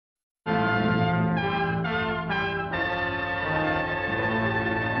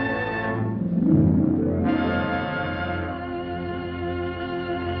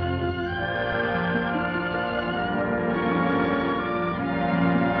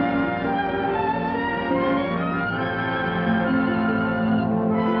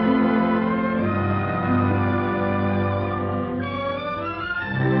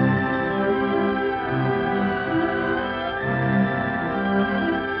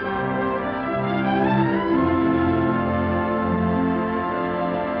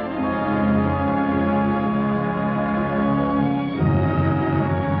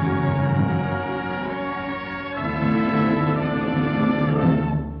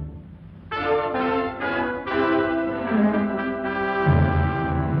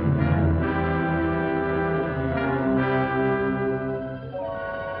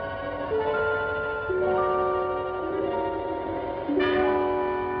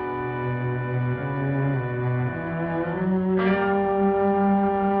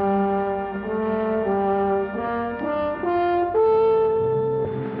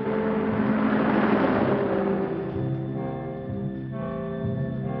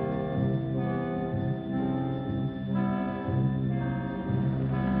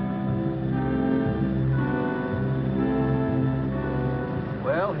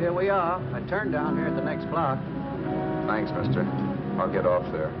here we are. I turned down here at the next block. Thanks, mister. I'll get off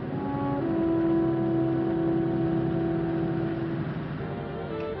there.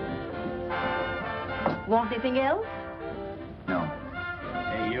 Want anything else? No.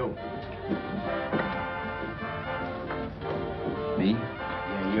 Hey, you. Me?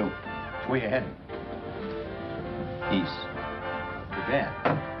 Yeah, you. Where you heading? East. Too bad.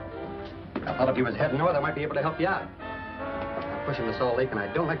 I thought if you was heading north, I might be able to help you out. I'm pushing the Salt Lake, and I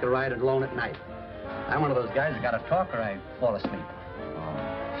don't like to ride it alone at night. I'm one of those guys that got to talk or I fall asleep.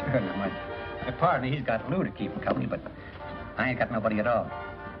 Oh. Sure, now, my partner, he's got Lou to keep him company, but I ain't got nobody at all.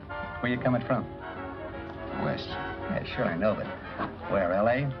 Where you coming from? West. Yeah, sure, I know, but where,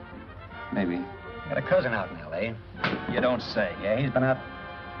 L.A.? Maybe. Got a cousin out in L.A. You don't say. Yeah, he's been out.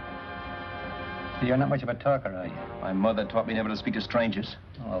 You're not much of a talker, are you? My mother taught me never to speak to strangers.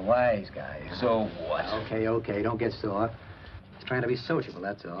 Oh, a wise guy. So what? Okay, don't get sore. Just trying to be sociable,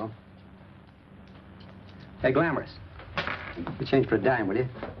 that's all. Hey, Glamorous. You change for a dime, will you?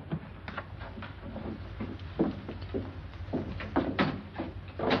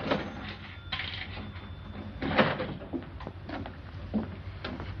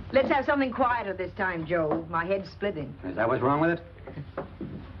 Let's have something quieter this time, Joe. My head's splitting. Is that what's wrong with it?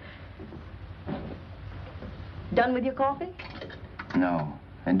 Done with your coffee? No.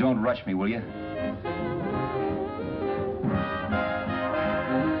 And don't rush me, will you?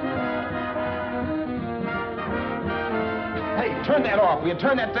 Hey, turn that off. Will you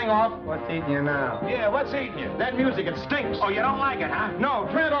turn that thing off? What's eating you now? Yeah, what's eating you? That music, it stinks. Oh, you don't like it, huh? No,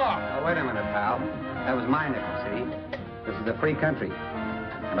 turn it off. Oh, wait a minute, pal. That was my nickel, see? This is a free country.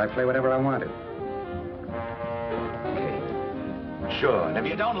 And I play whatever I want to. Okay. Sure, and if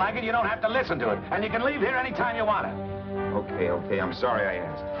you don't like it, you don't have to listen to it. And you can leave here anytime you want to. Okay. I'm sorry I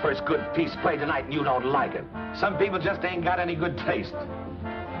asked. First good piece played tonight and you don't like it. Some people just ain't got any good taste.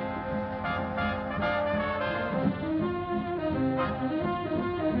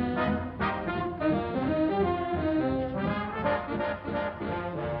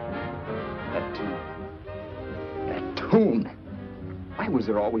 That tune. Why was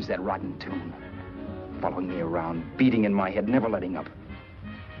there always that rotten tune? Following me around, beating in my head, never letting up.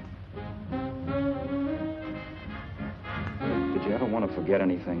 Did you ever want to forget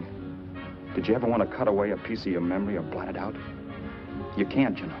anything? Did you ever want to cut away a piece of your memory or blot it out? You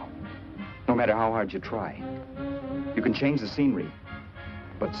can't, you know. No matter how hard you try. You can change the scenery.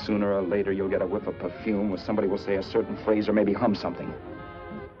 But sooner or later, you'll get a whiff of perfume where somebody will say a certain phrase or maybe hum something.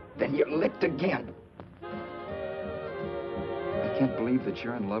 Then you're licked again. I can't believe that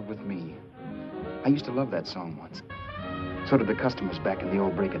you're in love with me. I used to love that song once. So did the customers back in the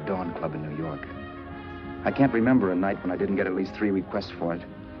old Break of Dawn club in New York. I can't remember a night when I didn't get at least 3 requests for it.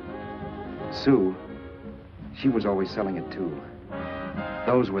 Sue, she was always selling it too.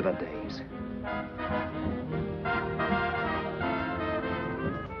 Those were the days.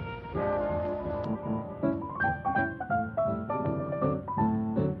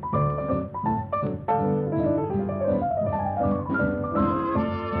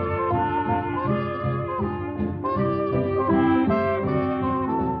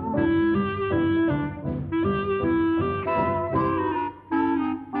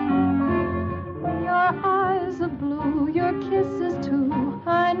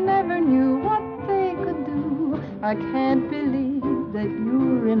 I can't believe that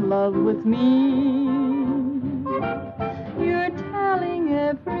you're in love with me. You're telling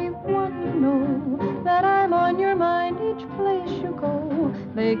everyone you know that I'm on your mind each place you go.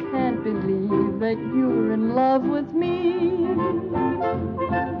 They can't believe that you're in love with me.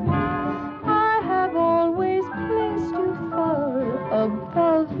 I have always placed you far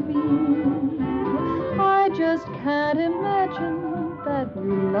above me. I just can't imagine that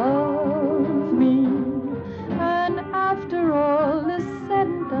you love me. And after all is said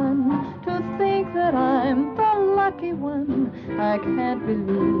and done, to think that I'm the lucky one, I can't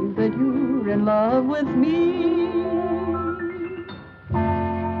believe that you're in love with me.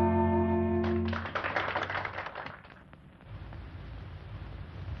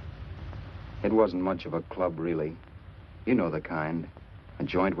 It wasn't much of a club, really. You know the kind. A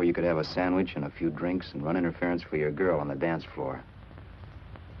joint where you could have a sandwich and a few drinks and run interference for your girl on the dance floor.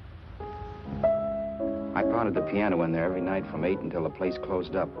 I pounded the piano in there every night from 8 until the place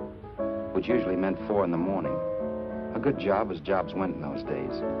closed up, which usually meant 4 in the morning. A good job as jobs went in those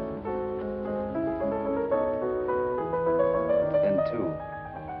days. Then, too,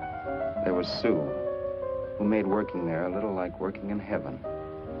 there was Sue, who made working there a little like working in heaven.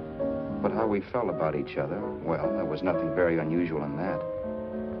 But how we felt about each other, well, there was nothing very unusual in that.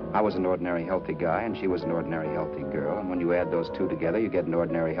 I was an ordinary healthy guy, and she was an ordinary healthy girl, and when you add those two together, you get an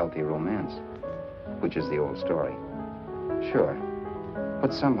ordinary healthy romance, which is the old story. Sure.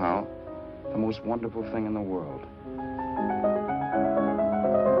 But somehow, the most wonderful thing in the world.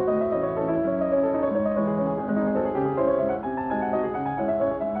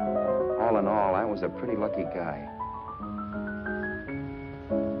 All in all, I was a pretty lucky guy.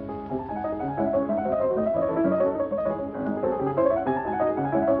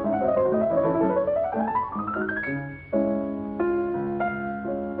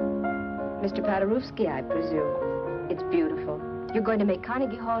 Mr. Paderewski, I presume. It's beautiful. You're going to make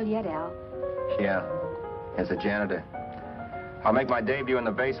Carnegie Hall yet, Al? Yeah, as a janitor. I'll make my debut in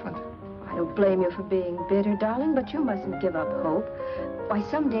the basement. I don't blame you for being bitter, darling, but you mustn't give up hope. Why,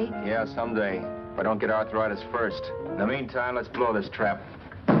 someday... Yeah, someday. If I don't get arthritis first. In the meantime, let's blow this trap.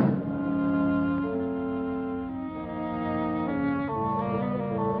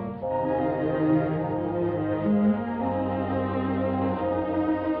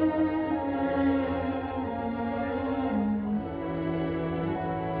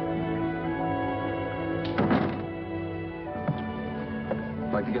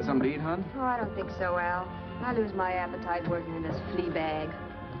 Like to get something to eat, hon? Oh, I don't think so, Al. I lose my appetite working in this flea bag.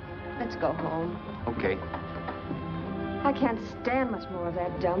 Let's go home. Okay. I can't stand much more of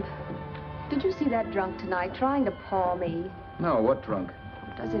that dump. Did you see that drunk tonight trying to paw me? No, what drunk?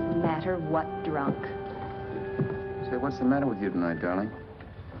 Does it matter what drunk? Say, what's the matter with you tonight, darling?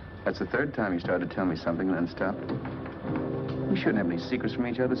 That's the third time you started to tell me something and then stopped. We shouldn't have any secrets from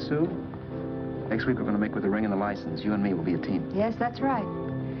each other, Sue. Next week, we're going to make with the ring and the license. You and me will be a team. Yes, that's right.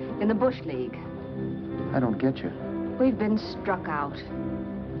 In the Bush League. I don't get you. We've been struck out.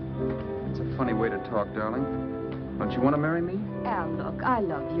 It's a funny way to talk, darling. Don't you want to marry me? Al, look, I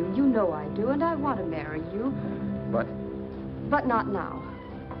love you. You know I do, and I want to marry you. But? But not now.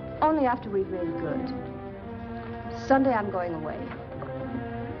 Only after we've made good. Sunday, I'm going away.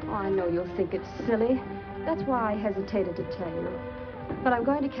 Oh, I know you'll think it's silly. That's why I hesitated to tell you. But I'm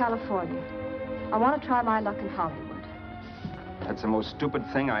going to California. I want to try my luck in Hollywood. That's the most stupid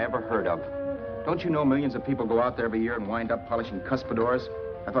thing I ever heard of. Don't you know millions of people go out there every year and wind up polishing cuspidors?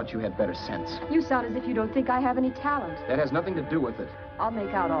 I thought you had better sense. You sound as if you don't think I have any talent. That has nothing to do with it. I'll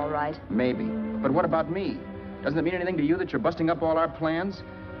make out all right. Maybe. But what about me? Doesn't it mean anything to you that you're busting up all our plans?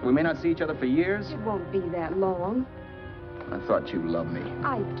 We may not see each other for years? It won't be that long. I thought you loved me.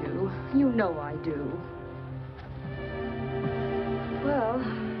 I do. You know I do. Well,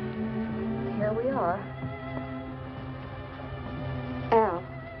 here we are.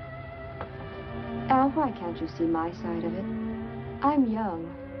 Al, why can't you see my side of it? I'm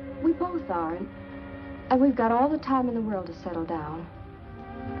young. We both are, and we've got all the time in the world to settle down.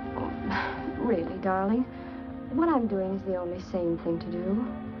 Oh, really, darling, what I'm doing is the only sane thing to do.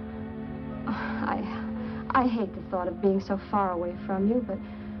 I hate the thought of being so far away from you,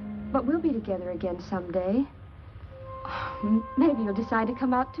 but we'll be together again someday. Maybe you'll decide to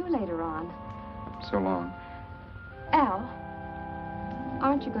come out too later on. So long. Al,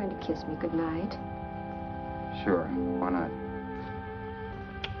 aren't you going to kiss me goodnight? Sure. Why not?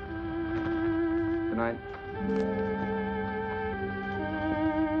 Good night.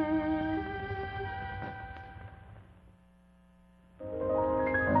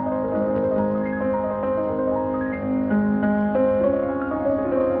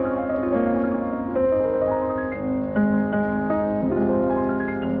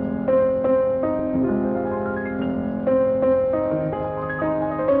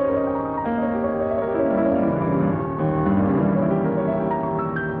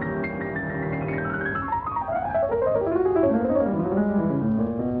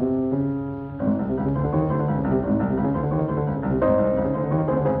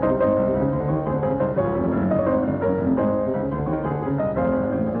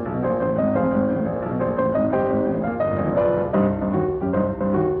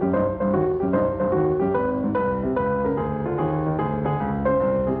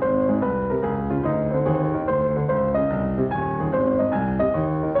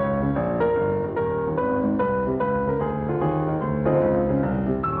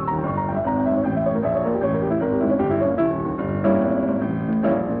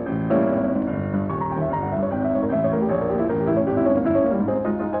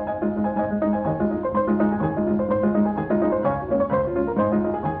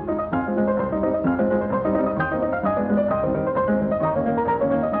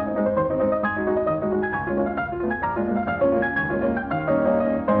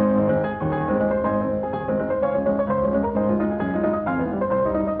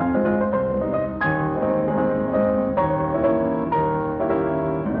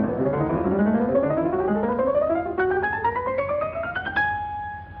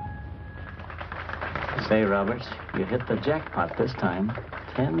 Roberts. You hit the jackpot this time.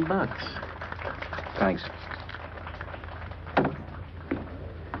 $10. Thanks.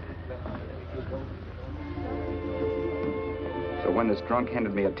 So when this drunk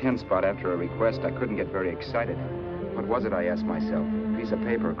handed me a 10 spot after a request, I couldn't get very excited. What was it, I asked myself? A piece of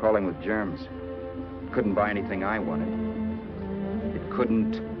paper crawling with germs. It couldn't buy anything I wanted. It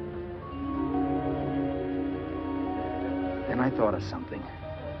couldn't... Then I thought of something.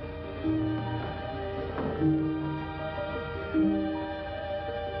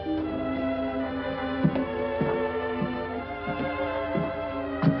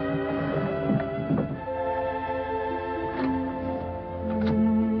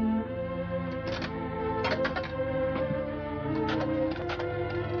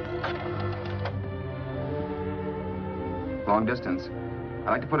 Long distance.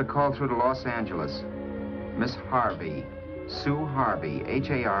 I'd like to put a call through to Los Angeles. Miss Harvey. Sue Harvey,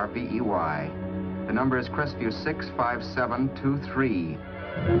 Harvey. The number is Crestview 65723.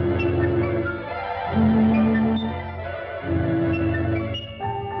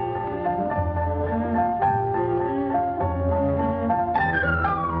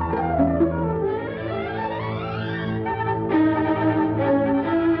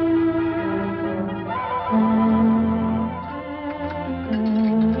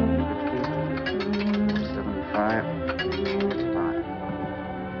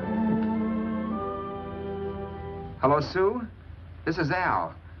 Hello, Sue? This is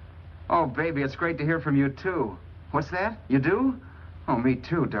Al. Oh, baby, it's great to hear from you, too. What's that? You do? Oh, me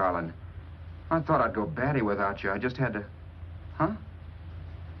too, darling. I thought I'd go batty without you. I just had to... Huh?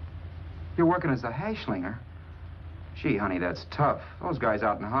 You're working as a hashlinger? Gee, honey, that's tough. Those guys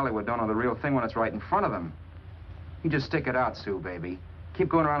out in Hollywood don't know the real thing when it's right in front of them. You just stick it out, Sue, baby. Keep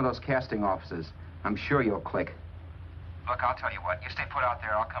going around to those casting offices. I'm sure you'll click. Look, I'll tell you what. You stay put out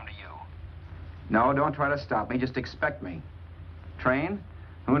there, I'll come to you. No, don't try to stop me. Just expect me. Train?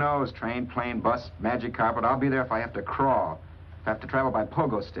 Who knows? Train, plane, bus, magic carpet. I'll be there if I have to crawl. If I have to travel by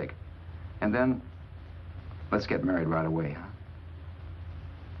pogo stick. And then, let's get married right away, huh?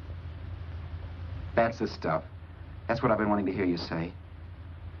 That's the stuff. That's what I've been wanting to hear you say.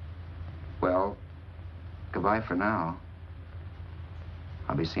 Well, goodbye for now.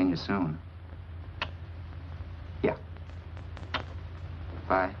 I'll be seeing you soon. Yeah.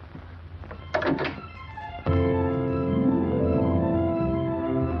 Bye. The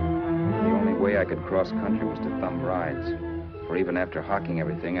only way I could cross country was to thumb rides. For even after hawking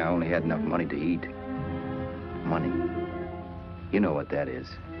everything, I only had enough money to eat. Money. You know what that is.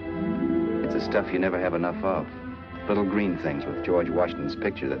 It's the stuff you never have enough of. Little green things with George Washington's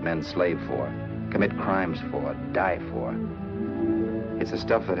picture that men slave for, commit crimes for, die for. It's the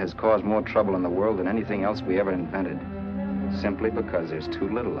stuff that has caused more trouble in the world than anything else we ever invented. Simply because there's too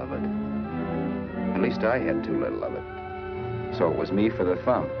little of it. At least I had too little of it. So it was me for the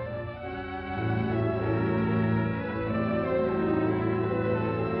thumb.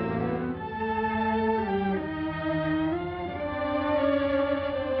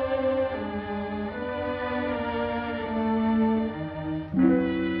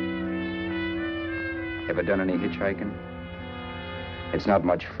 Ever done any hitchhiking? It's not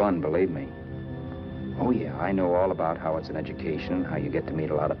much fun, believe me. Oh, yeah, I know all about how it's an education, how you get to meet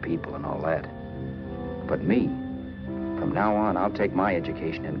a lot of people and all that. But me, from now on, I'll take my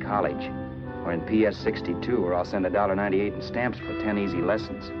education in college, or in PS 62, or I'll send $1.98 in stamps for 10 easy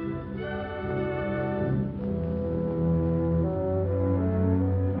lessons.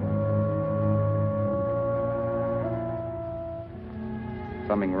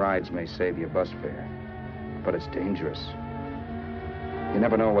 Thumbing rides may save you bus fare, but it's dangerous. You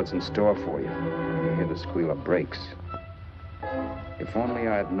never know what's in store for you when you hear the squeal of brakes. If only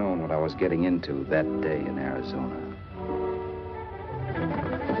I had known what I was getting into that day in Arizona.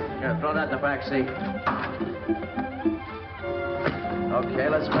 Here, throw that in the back seat. Okay,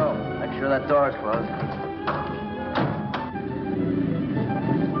 let's go. Make sure that door's closed.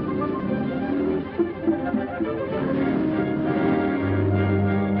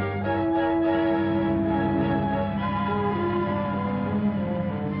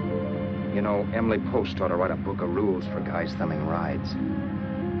 You know, Emily Post ought to write a book of rules for guys thumbing rides.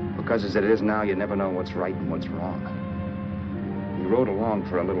 Because as it is now, you never know what's right and what's wrong. We rode along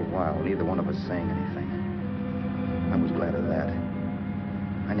for a little while, neither one of us saying anything. I was glad of that.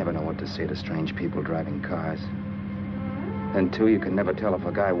 I never know what to say to strange people driving cars. Then, too, you can never tell if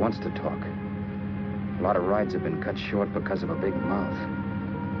a guy wants to talk. A lot of rides have been cut short because of a big mouth.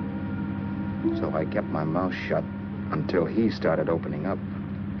 So I kept my mouth shut until he started opening up.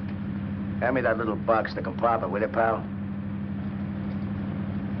 Hand me that little box, the compartment, will you, pal?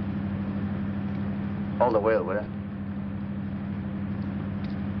 Hold the wheel, will you?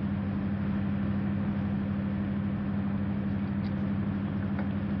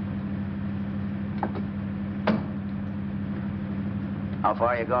 How far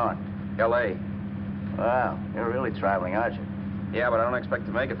are you going? L.A. Well, you're really traveling, aren't you? Yeah, but I don't expect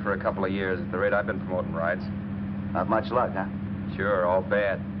to make it for a couple of years at the rate I've been promoting rides. Not much luck, huh? Sure, all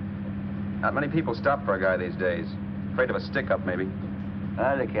bad. Not many people stop for a guy these days. Afraid of a stick-up, maybe.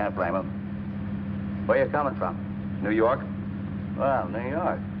 Well, you can't blame him. Where you coming from? New York? Well, New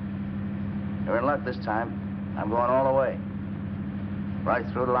York. You're in luck this time. I'm going all the way. Right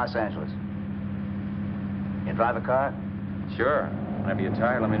through to Los Angeles. You drive a car? Sure. Whenever you're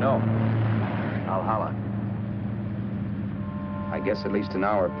tired, let me know. I'll holler. I guess at least an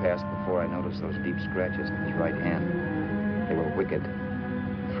hour passed before I noticed those deep scratches in his right hand. They were wicked.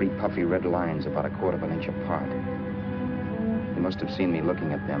 3 puffy red lines about 1/4 of an inch apart. He must have seen me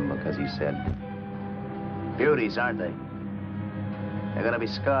looking at them because he said, Beauties, aren't they? They're gonna be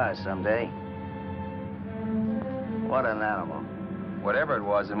scars someday. What an animal. whatever it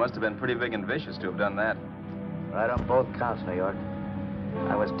was, it must have been pretty big and vicious to have done that. Right on both counts, New York.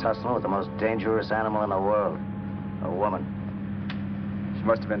 I was tussling with the most dangerous animal in the world. A woman. She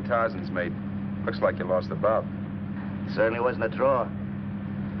must have been Tarzan's mate. Looks like you lost the bob. Certainly wasn't a draw.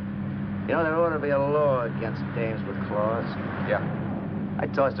 You know, there ought to be a law against dames with claws. Yeah. I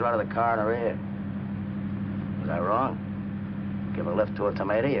tossed her out of the car in her ear. Was I wrong? Give a lift to a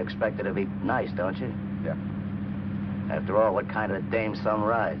tomato, you expect her to be nice, don't you? Yeah. After all, what kind of dame some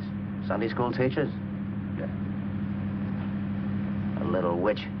rides? Sunday school teachers? Yeah. A little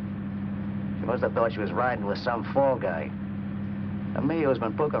witch. She must have thought she was riding with some fall guy. And me, who's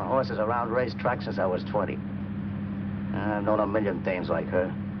been booking horses around racetracks since I was 20. I've known a million dames like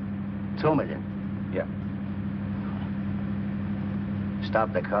her. 2 million. Yeah.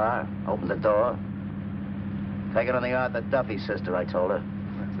 Stopped the car, opened the door. Take it on the yard, the Duffy sister, I told her.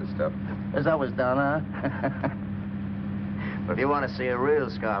 That's the stuff. As that was done, huh? But if you want to see a real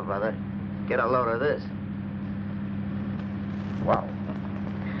scar, brother, get a load of this. Wow.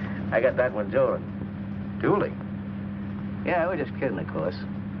 I got that one dueling. Dueling? Yeah, we're just kidding, of course.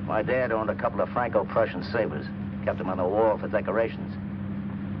 My dad owned a couple of Franco-Prussian sabers. Kept them on the wall for decorations.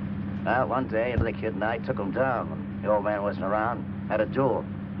 Well, one day, the kid and I took them down when the old man wasn't around. Had a duel.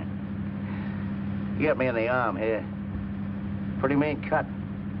 He got me in the arm here. Pretty mean cut.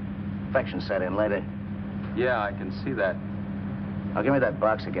 Infection set in later. Yeah, I can see that. Now, give me that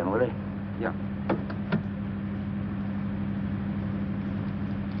box again, will you? Yeah.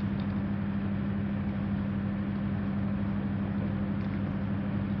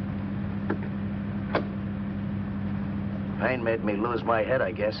 Pain made me lose my head,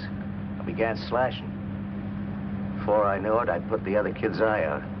 I guess. I began slashing. Before I knew it, I'd put the other kid's eye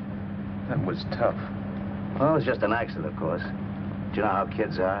out. That was tough. Well, it was just an accident, of course. Do you know how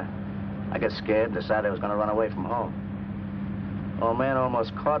kids are? I got scared, decided I was going to run away from home. Old man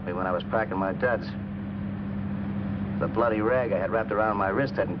almost caught me when I was packing my duds. The bloody rag I had wrapped around my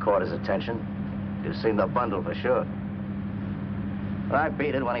wrist hadn't caught his attention. You've seen the bundle for sure. But I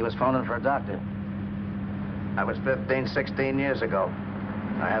beat it when he was phoning for a doctor. That was 15, 16 years ago.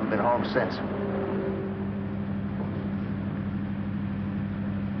 I haven't been home since.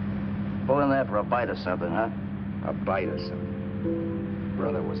 Pull in there for a bite or something, huh? A bite or something.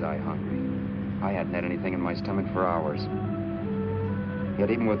 Brother, was I hungry. I hadn't had anything in my stomach for hours. Yet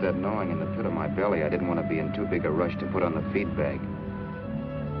even with that gnawing in the pit of my belly, I didn't want to be in too big a rush to put on the feed bag.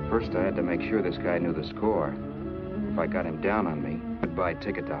 First, I had to make sure this guy knew the score. If I got him down on me, I'd buy a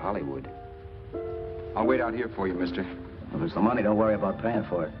ticket to Hollywood. I'll wait out here for you, mister. If it's the money, don't worry about paying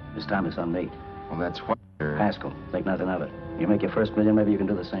for it. This time it's on me. Well, that's what... Haskell, think nothing of it. You make your first million, maybe you can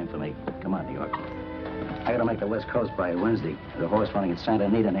do the same for me. Come on, New York. I gotta make the West Coast by Wednesday. There's a horse running at Santa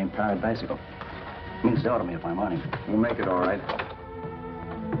Anita named Bicycle. Means dough to me if I'm on him. We'll make it all right.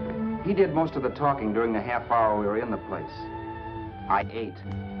 He did most of the talking during the half hour we were in the place. I ate.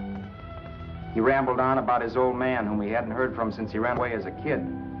 He rambled on about his old man, whom we hadn't heard from since he ran away as a kid.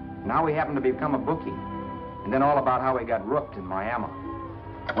 Now he happened to become a bookie. And then all about how he got rooked in Miami.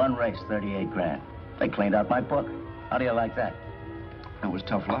 One race, 38 grand. They cleaned out my book. How do you like that? That was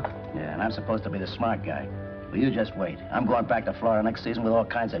tough luck. Yeah, and I'm supposed to be the smart guy. Well, you just wait. I'm going back to Florida next season with all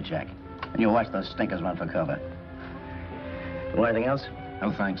kinds of jack. And you watch those stinkers run for cover. Want anything else?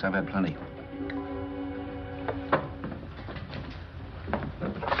 No, thanks. I've had plenty.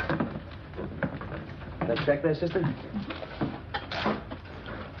 Got a check there, sister?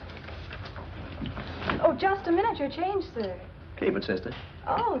 Oh, just a minute. Your change, sir. Keep it, sister.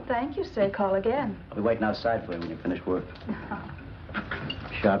 Oh, thank you, sir. Call again. I'll be waiting outside for you when you finish work.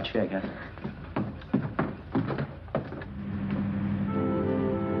 Sharp check, huh?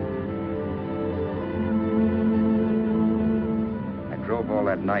 drove all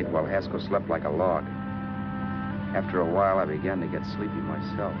that night while Haskell slept like a log. After a while, I began to get sleepy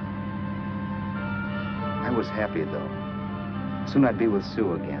myself. I was happy, though. Soon I'd be with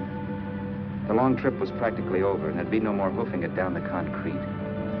Sue again. The long trip was practically over, and there'd be no more hoofing it down the concrete.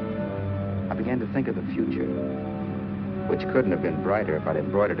 I began to think of the future, which couldn't have been brighter if I'd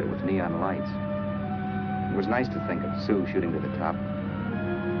embroidered it with neon lights. It was nice to think of Sue shooting to the top.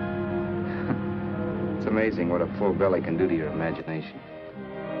 It's amazing what a full belly can do to your imagination.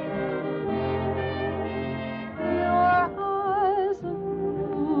 Your eyes are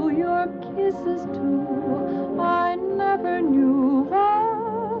blue, your kisses too. I never knew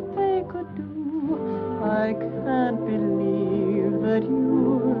what they could do. I can't believe that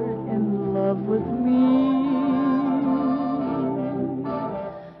you're in love with me.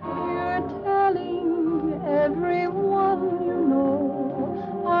 You're telling everyone you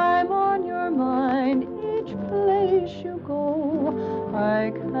know I'm on your mind each place you go.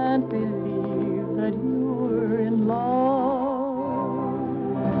 I can't believe that you're in love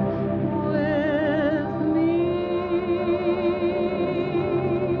with me.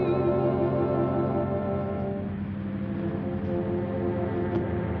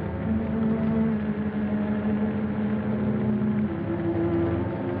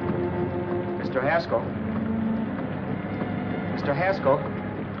 Mr. Haskell? Mr. Haskell?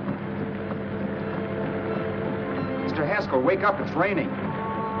 Mr. Haskell, wake up. It's raining.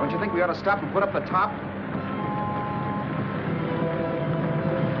 Don't you think we ought to stop and put up the top?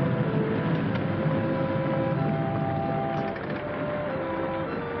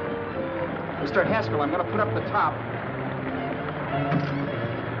 Mr. Haskell, I'm going to put up the top.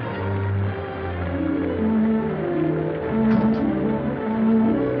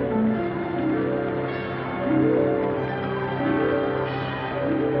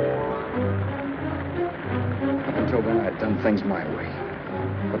 Things my way.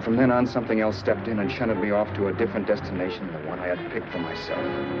 But from then on, something else stepped in and shunted me off to a different destination than the one I had picked for myself.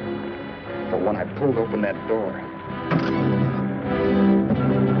 But when I pulled open that door...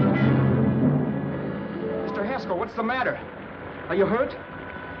 Mr. Haskell, what's the matter? Are you hurt?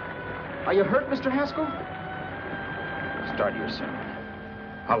 Are you hurt, Mr. Haskell? Start your sermon.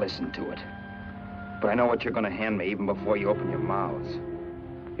 I'll listen to it. But I know what you're going to hand me even before you open your mouths.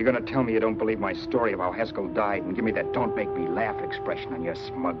 You're going to tell me you don't believe my story of how Haskell died and give me that don't make me laugh expression on your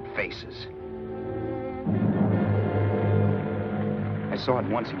smug faces. I saw at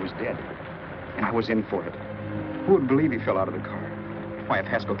once he was dead, and I was in for it. Who would believe he fell out of the car? Why, if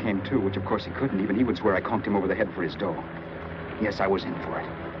Haskell came too, which of course he couldn't, even he would swear I conked him over the head for his dough. Yes, I was in for it.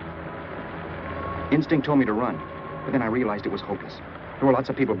 Instinct told me to run, but then I realized it was hopeless. There were lots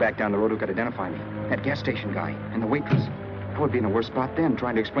of people back down the road who could identify me. That gas station guy and the waitress. I would be in a worse spot then,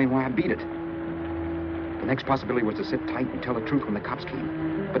 trying to explain why I beat it. The next possibility was to sit tight and tell the truth when the cops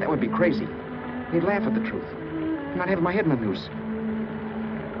came. But that would be crazy. They'd laugh at the truth. And I'd have my head in a noose.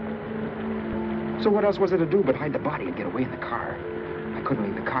 So what else was there to do but hide the body and get away in the car? I couldn't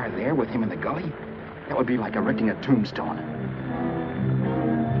leave the car there with him in the gully. That would be like erecting a tombstone.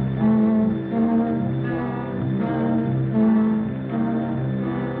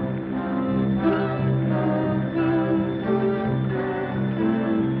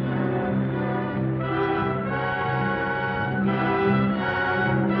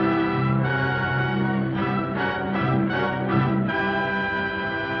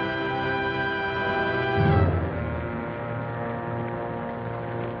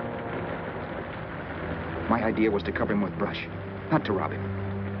 My idea was to cover him with brush, not to rob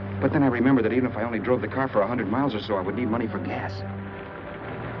him. But then I remembered that even if I only drove the car for 100 miles or so, I would need money for gas.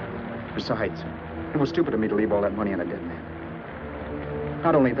 Besides, it was stupid of me to leave all that money on a dead man.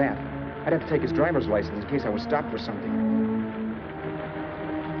 Not only that, I'd have to take his driver's license in case I was stopped for something.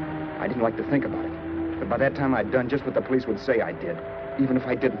 I didn't like to think about it, but by that time I'd done just what the police would say I did, even if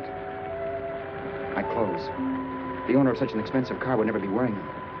I didn't. My clothes. The owner of such an expensive car would never be wearing them.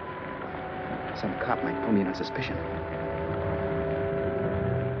 Some cop might pull me in on suspicion.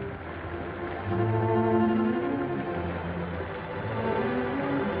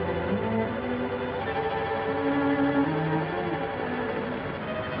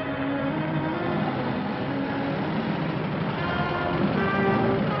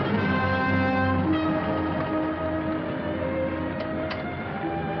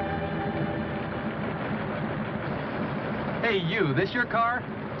 Hey, you, this your car?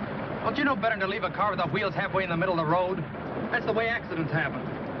 Don't you know better than to leave a car with the wheels halfway in the middle of the road? That's the way accidents happen.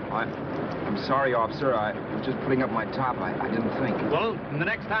 I'm sorry, officer. I was just putting up my top. I didn't think. Well, the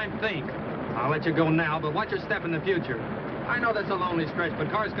next time, think. I'll let you go now, but watch your step in the future. I know that's a lonely stretch, but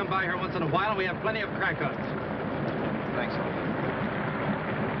cars come by here once in a while, and we have plenty of crack-ups. Thanks, officer.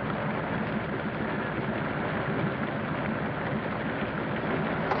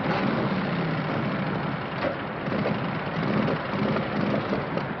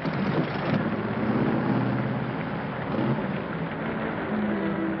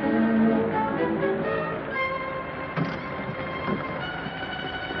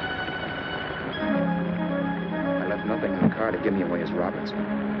 Miss Roberts.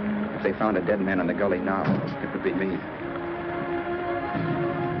 If they found a dead man in the gully now, it would be me.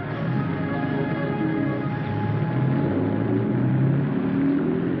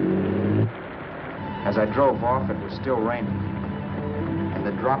 As I drove off, it was still raining, and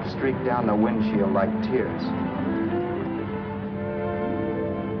the drops streaked down the windshield like tears.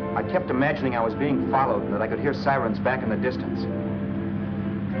 I kept imagining I was being followed and that I could hear sirens back in the distance.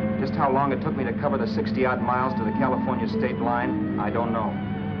 Just how long it took me to cover the 60-odd miles to the California state line, I don't know.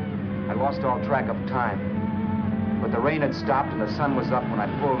 I lost all track of time. But the rain had stopped and the sun was up when I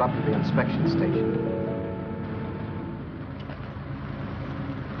pulled up to the inspection station.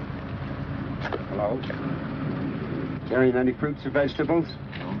 Hello? Carrying any fruits or vegetables?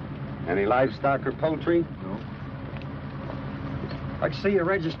 No. Any livestock or poultry? No. I'd see your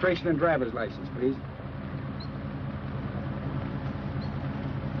registration and driver's license, please.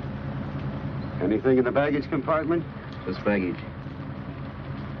 Anything in the baggage compartment? Just baggage.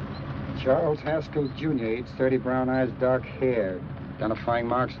 Charles Haskell Jr., age 30, brown eyes, dark hair. Identifying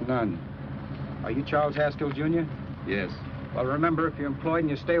marks, none. Are you Charles Haskell Jr.? Yes. Well, remember, if you're employed and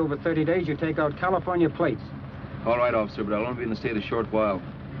you stay over 30 days, you take out California plates. All right, officer, but I'll only be in the state a short while.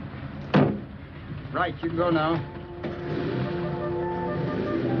 Right, you can go now.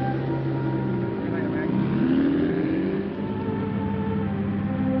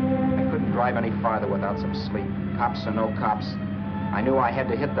 Drive any farther without some sleep. Cops or no cops, I knew I had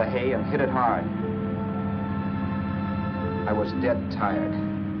to hit the hay and hit it hard. I was dead tired.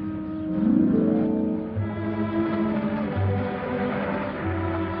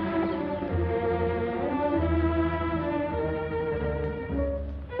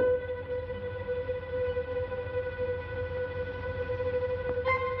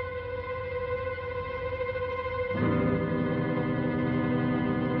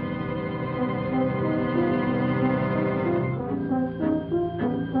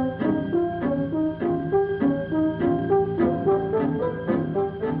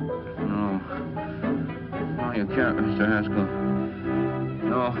 Mr. Haskell.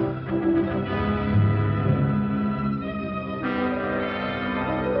 No.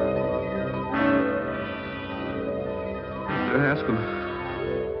 Mr. Haskell,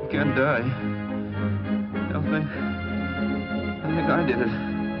 you can't die. I think I did it.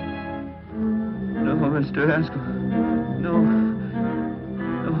 No, Mr. Haskell. No.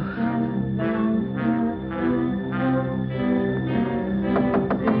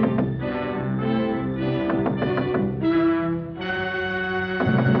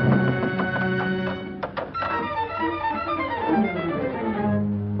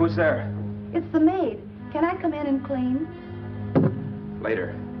 Who's there? It's the maid. Can I come in and clean?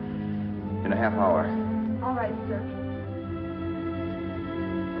 Later. In a half hour. All right, sir.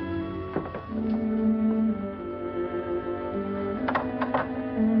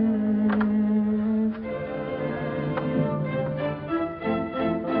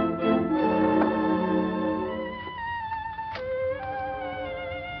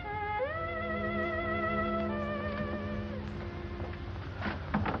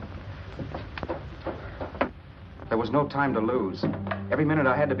 There was no time to lose. Every minute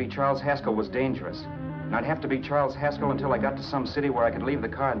I had to be Charles Haskell was dangerous. And I'd have to be Charles Haskell until I got to some city where I could leave the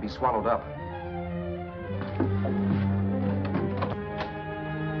car and be swallowed up.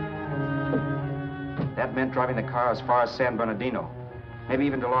 That meant driving the car as far as San Bernardino, maybe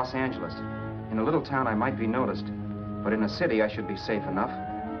even to Los Angeles. In a little town, I might be noticed, but in a city, I should be safe enough.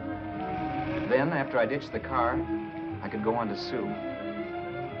 Then, after I ditched the car, I could go on to Sue.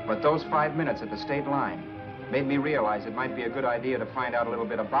 But those 5 minutes at the state line made me realize it might be a good idea to find out a little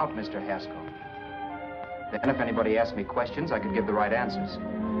bit about Mr. Haskell. Then if anybody asked me questions, I could give the right answers.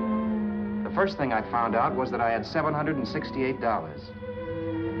 The first thing I found out was that I had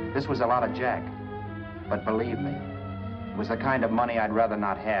 $768. This was a lot of jack, but believe me, it was the kind of money I'd rather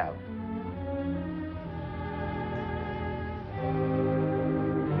not have.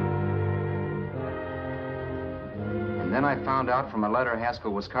 And then I found out from a letter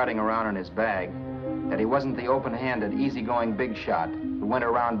Haskell was carting around in his bag that he wasn't the open-handed, easygoing big shot who went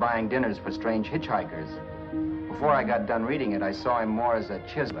around buying dinners for strange hitchhikers. Before I got done reading it, I saw him more as a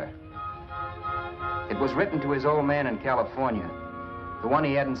chiseler. It was written to his old man in California, the one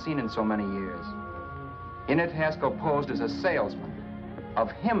he hadn't seen in so many years. In it, Haskell posed as a salesman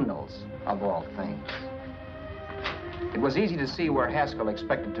of hymnals, of all things. It was easy to see where Haskell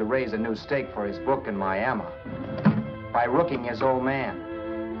expected to raise a new stake for his book in Miami by rooking his old man.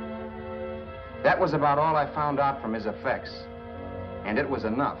 That was about all I found out from his effects, and it was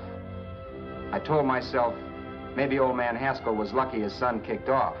enough. I told myself, maybe old man Haskell was lucky his son kicked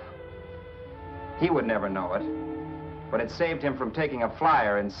off. He would never know it, but it saved him from taking a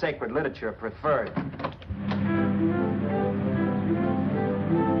flyer in Sacred Literature Preferred.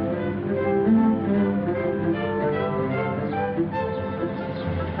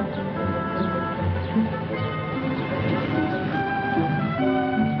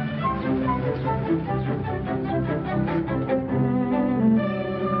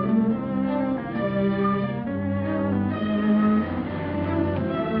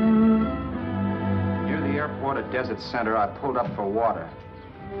 Desert Center, I pulled up for water.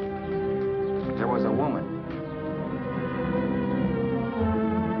 There was a woman.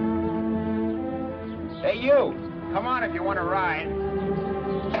 Hey, you! Come on if you want to ride.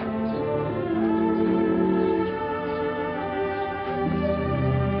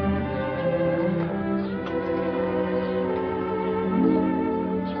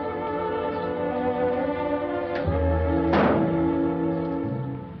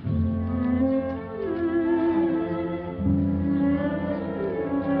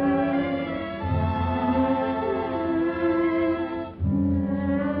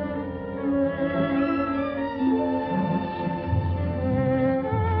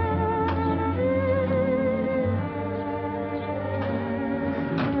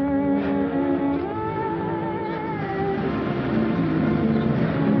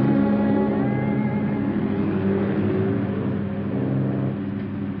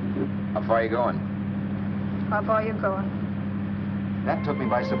 How far are you going? How far are you going? That took me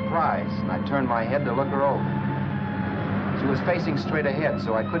by surprise, and I turned my head to look her over. She was facing straight ahead,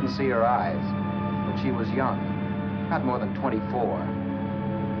 so I couldn't see her eyes. But she was young, not more than 24.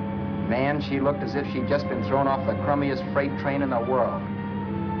 Man, she looked as if she'd just been thrown off the crummiest freight train in the world.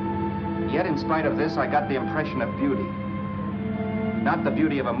 Yet, in spite of this, I got the impression of beauty. Not the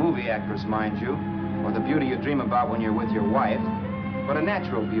beauty of a movie actress, mind you, or the beauty you dream about when you're with your wife, but a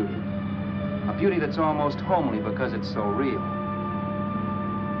natural beauty. A beauty that's almost homely because it's so real.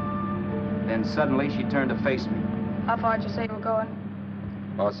 Then suddenly she turned to face me. How far did you say you were going?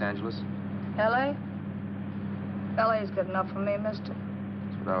 Los Angeles? L.A.? L.A.'s good enough for me, mister.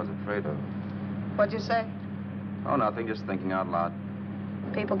 That's what I was afraid of. What'd you say? Oh, nothing, just thinking out loud.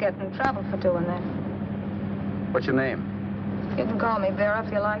 People get in trouble for doing that. What's your name? You can call me Vera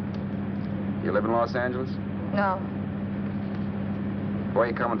if you like. You live in Los Angeles? No. Where are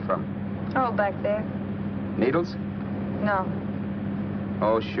you coming from? Oh, back there. Needles? No.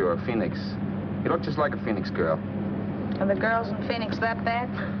 Oh, sure, Phoenix. You look just like a Phoenix girl. Are the girls in Phoenix that bad?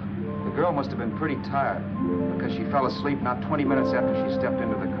 The girl must have been pretty tired, because she fell asleep not 20 minutes after she stepped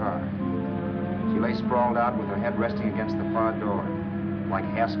into the car. She lay sprawled out with her head resting against the far door, like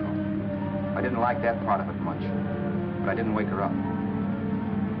Haskell. I didn't like that part of it much, but I didn't wake her up.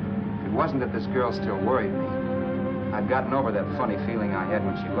 It wasn't that this girl still worried me. I'd gotten over that funny feeling I had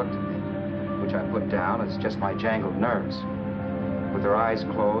when she looked at me, which I put down as just my jangled nerves. With her eyes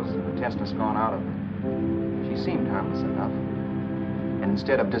closed and the tenseness gone out of her, she seemed harmless enough. And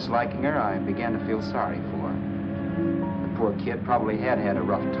instead of disliking her, I began to feel sorry for her. The poor kid probably had had a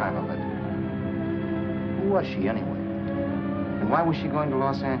rough time of it. Who was she anyway? And why was she going to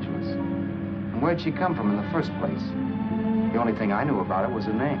Los Angeles? And where'd she come from in the first place? The only thing I knew about her was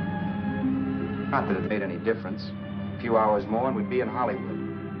her name. Not that it made any difference. A few hours more and we'd be in Hollywood.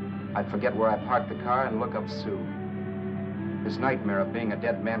 I'd forget where I parked the car and look up Sue. This nightmare of being a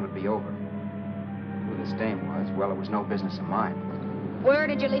dead man would be over. Who this dame was, well, it was no business of mine. Where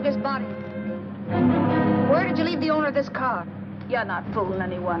did you leave his body? Where did you leave the owner of this car? You're not fooling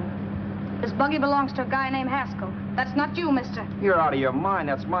anyone. This buggy belongs to a guy named Haskell. That's not you, mister. You're out of your mind.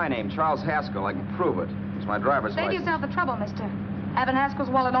 That's my name, Charles Haskell. I can prove it. It's my driver's Save license. yourself the trouble, mister. Having Haskell's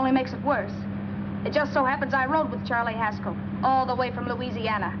wallet only makes it worse. It just so happens I rode with Charlie Haskell, all the way from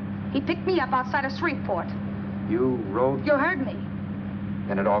Louisiana. He picked me up outside of Shreveport. You rode? You heard me.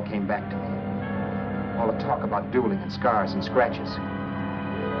 Then it all came back to me. All the talk about dueling and scars and scratches.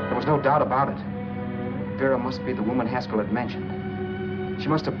 There was no doubt about it. Vera must be the woman Haskell had mentioned. She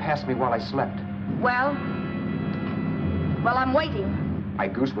must have passed me while I slept. Well, I'm waiting. My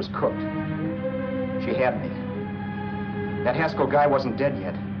goose was cooked. She had me. That Haskell guy wasn't dead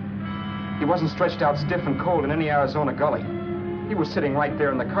yet. He wasn't stretched out stiff and cold in any Arizona gully. He was sitting right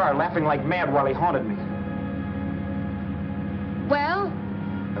there in the car, laughing like mad while he haunted me. Well?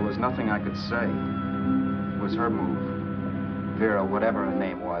 There was nothing I could say. It was her move. Vera, whatever her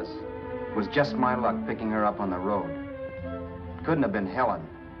name was, it was just my luck picking her up on the road. It couldn't have been Helen,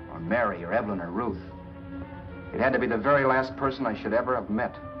 or Mary, or Evelyn, or Ruth. It had to be the very last person I should ever have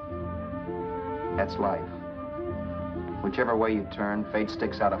met. That's life. Whichever way you turn, fate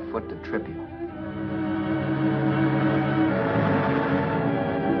sticks out a foot to trip you.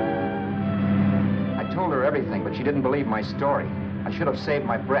 I told her everything everything, but she didn't believe my story. I should have saved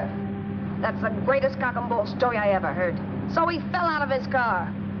my breath. That's the greatest cock and bull story I ever heard. So he fell out of his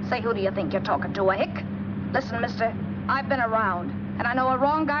car. Say, who do you think you're talking to, a hick? Listen, mister, I've been around, and I know a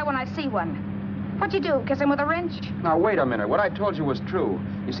wrong guy when I see one. What'd you do, kiss him with a wrench? Now, wait a minute. What I told you was true.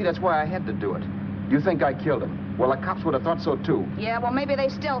 You see, that's why I had to do it. You think I killed him? Well, the cops would have thought so, too. Yeah, well, maybe they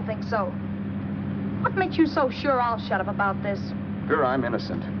still think so. What makes you so sure I'll shut up about this? Vera, I'm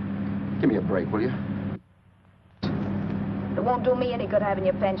innocent. Give me a break, will you? It won't do me any good having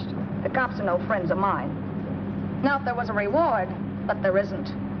you pinched. The cops are no friends of mine. Now, if there was a reward, but there isn't.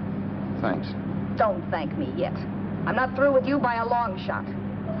 Thanks. Don't thank me yet. I'm not through with you by a long shot.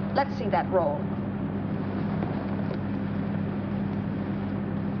 Let's see that roll.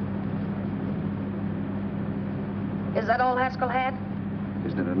 Is that all Haskell had?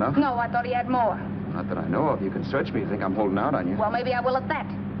 Isn't it enough? No, I thought he had more. Not that I know of. You can search me. You think I'm holding out on you? Well, maybe I will at that.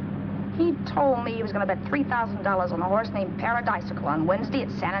 He told me he was going to bet $3,000 on a horse named Paradisical on Wednesday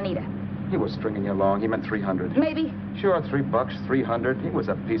at Santa Anita. He was stringing you along. He meant 300. Maybe. Sure, $3, 300. He was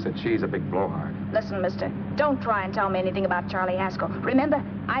a piece of cheese, a big blowhard. Listen, mister, don't try and tell me anything about Charlie Haskell. Remember,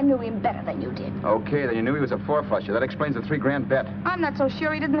 I knew him better than you did. Okay, then you knew he was a four-flusher. That explains the $3,000 bet. I'm not so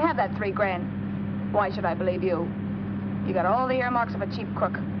sure he didn't have that $3,000. Why should I believe you? You got all the earmarks of a cheap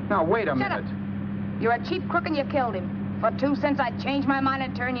crook. Now, wait a minute. Shut up. You're a cheap crook and you killed him. For 2 cents, I'd change my mind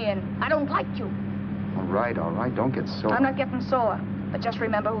and turn you in. I don't like you. All right. Don't get sore. I'm not getting sore. But just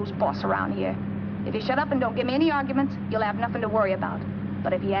remember who's boss around here. If you shut up and don't give me any arguments, you'll have nothing to worry about.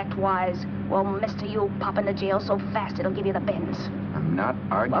 But if you act wise, well, mister, you'll pop into jail so fast it'll give you the bends. I'm not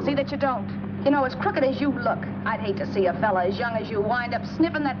arguing. Well, see that you don't. You know, as crooked as you look, I'd hate to see a fella as young as you wind up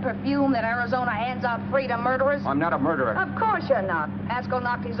sniffing that perfume that Arizona hands out free to murderers. I'm not a murderer. Of course you're not. Haskell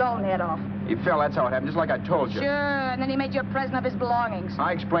knocked his own head off. He fell, that's how it happened, just like I told you. Sure, and then he made you a present of his belongings.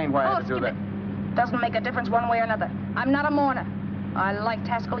 I explained why I had to do that. Doesn't make a difference one way or another. I'm not a mourner. I liked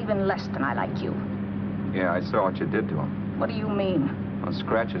Haskell even less than I like you. Yeah, I saw what you did to him. What do you mean? Well,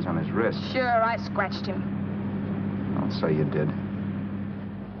 scratches on his wrist. Sure, I scratched him. I'll say you did.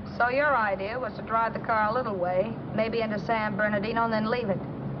 So your idea was to drive the car a little way, maybe into San Bernardino, and then leave it.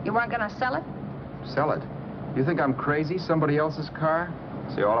 You weren't going to sell it? Sell it? You think I'm crazy? Somebody else's car?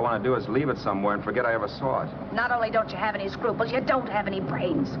 See, all I want to do is leave it somewhere and forget I ever saw it. Not only don't you have any scruples, you don't have any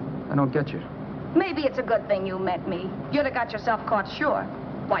brains. I don't get you. Maybe it's a good thing you met me. You'd have got yourself caught, sure.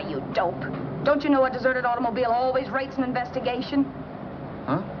 Why, you dope. Don't you know a deserted automobile always rates an investigation?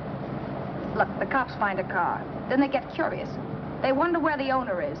 Huh? Look, the cops find a car. Then they get curious. They wonder where the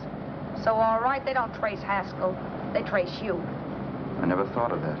owner is. So, all right, they don't trace Haskell. They trace you. I never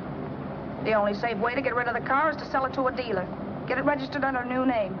thought of that. The only safe way to get rid of the car is to sell it to a dealer. Get it registered under a new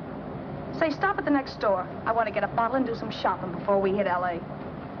name. Say, stop at the next store. I want to get a bottle and do some shopping before we hit L.A.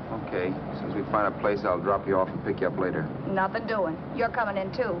 Okay. As soon as we find a place, I'll drop you off and pick you up later. Nothing doing. You're coming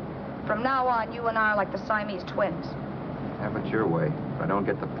in, too. From now on, you and I are like the Siamese twins. Have it your way, but I don't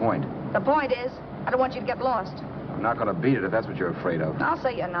get the point. The point is, I don't want you to get lost. I'm not going to beat it if that's what you're afraid of. I'll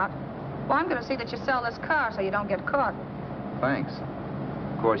say you're not. Well, I'm going to see that you sell this car so you don't get caught. Thanks.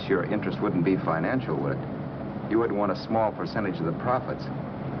 Of course, your interest wouldn't be financial, would it? You would want a small percentage of the profits.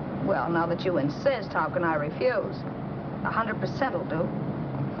 Well, now that you insist, how can I refuse? 100% will do.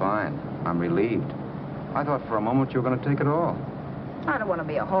 Fine. I'm relieved. I thought for a moment you were going to take it all. I don't want to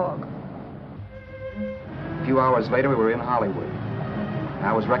be a hog. A few hours later, we were in Hollywood.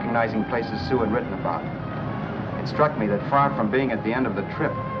 I was recognizing places Sue had written about. It struck me that far from being at the end of the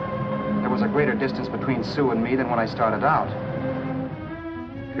trip, there was a greater distance between Sue and me than when I started out.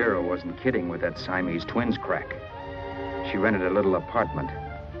 Vera wasn't kidding with that Siamese twins crack. She rented a little apartment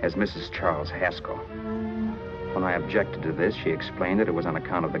as Mrs. Charles Haskell. When I objected to this, she explained that it was on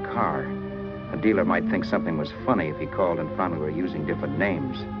account of the car. A dealer might think something was funny if he called and found we were using different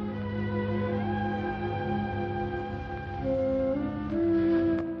names.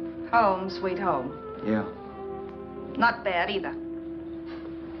 Home, sweet home. Yeah. Not bad, either.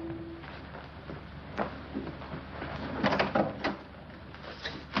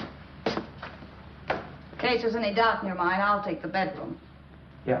 In case there's any doubt in your mind, I'll take the bedroom.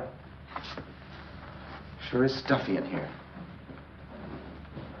 Yeah. Sure is stuffy in here.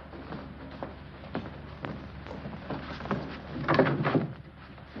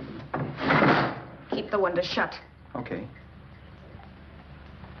 Keep the window shut. Okay.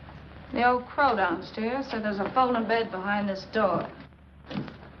 The old crow downstairs said there's a folding bed behind this door.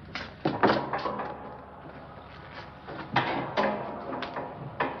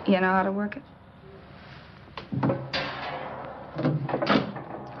 You know how to work it?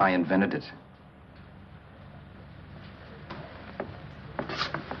 I invented it.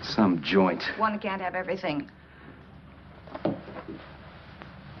 Some joint. One can't have everything.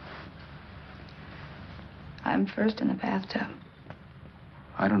 I'm first in the bathtub.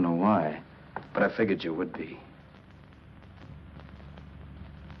 I don't know why, but I figured you would be.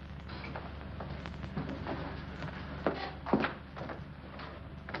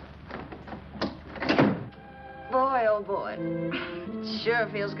 Boy, oh boy. It sure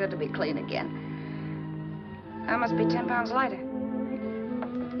feels good to be clean again. I must be 10 pounds lighter.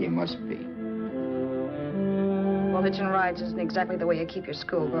 You must be. Well, hitching rides isn't exactly the way you keep your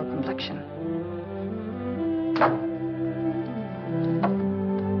schoolgirl complexion.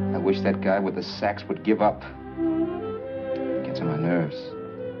 I wish that guy with the sacks would give up. Gets on my nerves.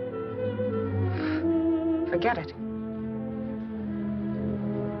 Forget it.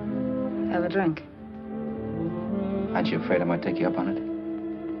 Have a drink. Aren't you afraid I might take you up on it?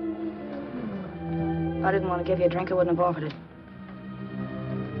 If I didn't want to give you a drink, I wouldn't have offered it.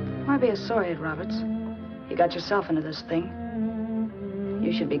 Why be a sorehead, Roberts? You got yourself into this thing.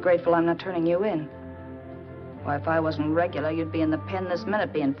 You should be grateful I'm not turning you in. Why, if I wasn't regular, you'd be in the pen this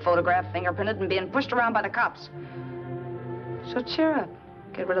minute, being photographed, fingerprinted, and being pushed around by the cops. So cheer up.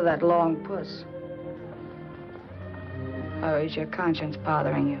 Get rid of that long puss. Or is your conscience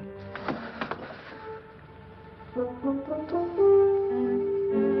bothering you?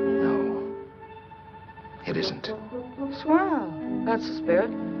 No. It isn't. Swell. That's the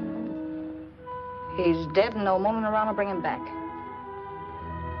spirit. He's dead and no mooning around will bring him back.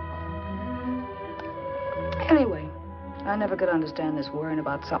 Anyway, I never could understand this worrying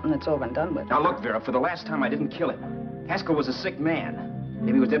about something that's over and done with. Now, look, Vera, for the last time, I didn't kill him. Haskell was a sick man.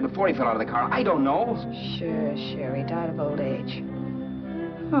 Maybe he was dead before he fell out of the car. I don't know. Sure. He died of old age.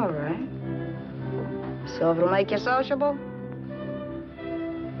 All right. So if it'll make you sociable,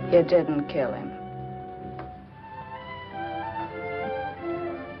 you didn't kill him.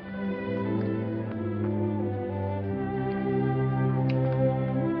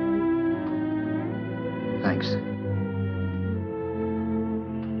 Thanks.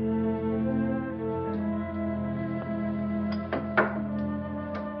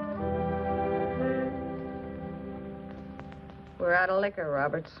 We're out of liquor,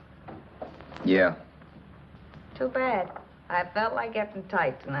 Roberts. Yeah. Too bad. I felt like getting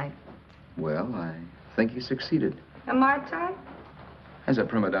tight tonight. Well, I think you succeeded. Am I tight? As a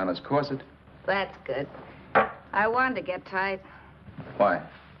prima donna's corset. That's good. I wanted to get tight. Why?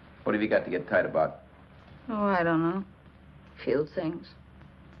 What have you got to get tight about? Oh, I don't know. Few things.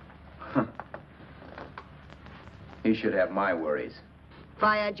 You should have my worries. If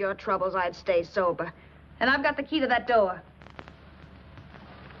I had your troubles, I'd stay sober. And I've got the key to that door.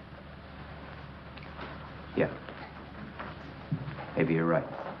 Yeah. Maybe you're right.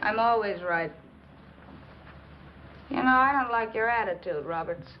 I'm always right. You know, I don't like your attitude,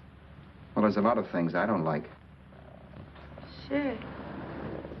 Roberts. Well, there's a lot of things I don't like. Sure.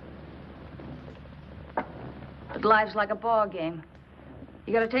 But life's like a ball game.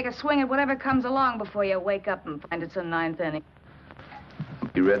 You gotta take a swing at whatever comes along before you wake up and find it's the ninth inning.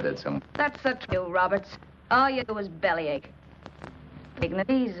 You read that somewhere. That's the truth, Roberts. All you do is bellyache. Taking it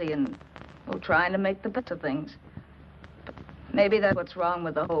easy and, well, trying to make the best of things. But maybe that's what's wrong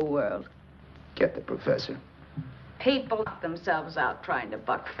with the whole world. Get the professor. People knock themselves out trying to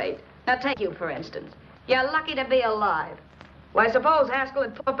buck fate. Now, take you, for instance. You're lucky to be alive. Why, suppose Haskell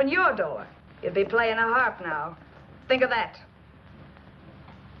had opened your door. You'd be playing a harp now. Think of that.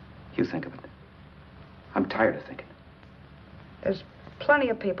 You think of it. I'm tired of thinking. There's plenty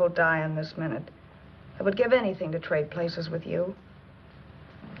of people dying this minute. I would give anything to trade places with you.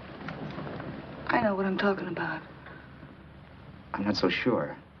 I know what I'm talking about. I'm not so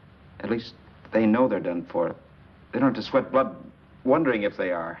sure. At least they know they're done for. They don't have to sweat blood wondering if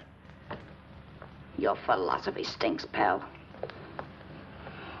they are. Your philosophy stinks, pal.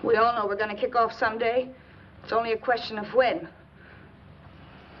 We all know we're going to kick off someday. It's only a question of when.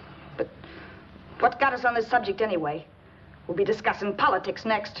 But what's got us on this subject anyway? We'll be discussing politics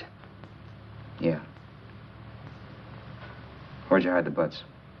next. Yeah. Where'd you hide the butts?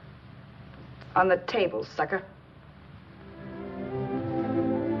 On the table, sucker.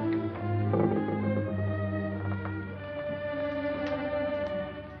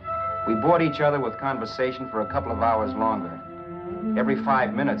 We bored each other with conversation for a couple of hours longer. Every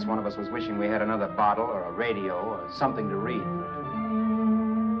 5 minutes, one of us was wishing we had another bottle or a radio or something to read.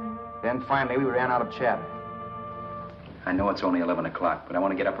 Then finally, we ran out of chatter. I know it's only 11 o'clock, but I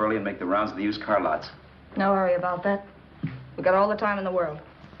want to get up early and make the rounds of the used car lots. No hurry about that. We've got all the time in the world.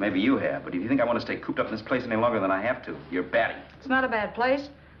 Maybe you have, but if you think I want to stay cooped up in this place any longer than I have to, you're batty. It's not a bad place.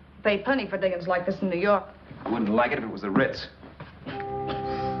 Paid plenty for diggings like this in New York. I wouldn't like it if it was the Ritz.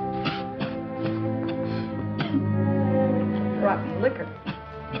 rotten liquor.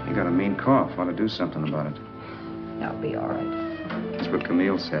 You got a mean cough. Ought to do something about it. I'll be all right. That's what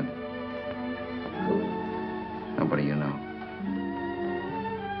Camille said. Who? Nobody you know.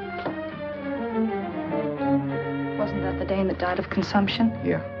 Wasn't that the dame that died of consumption?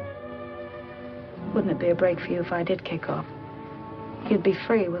 Yeah. Wouldn't it be a break for you if I did kick off? You'd be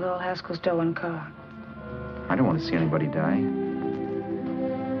free with all Haskell's dough and car. I don't want to see anybody die.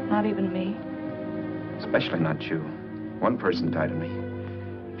 Not even me. Especially not you. One person died of me.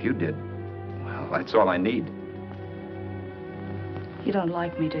 If you did, well, that's all I need. You don't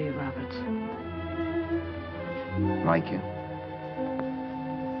like me, do you, Roberts? Like you?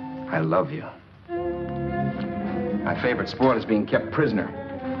 I love you. My favorite sport is being kept prisoner.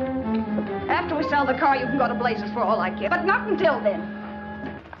 After we sell the car, you can go to blazes for all I care. But not until then.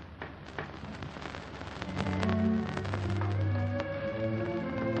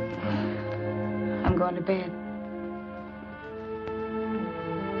 I'm going to bed.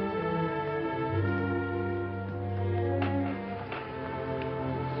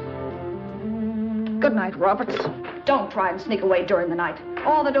 Good night, Roberts. Don't try and sneak away during the night.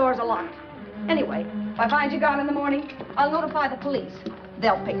 All the doors are locked. Anyway, if I find you gone in the morning, I'll notify the police.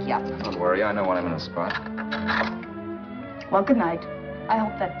 They'll pick you up. Don't worry, I know when I'm in a spot. Well, good night. I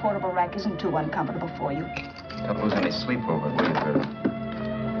hope that portable rack isn't too uncomfortable for you. Don't lose any sleep over it, will you, Vera?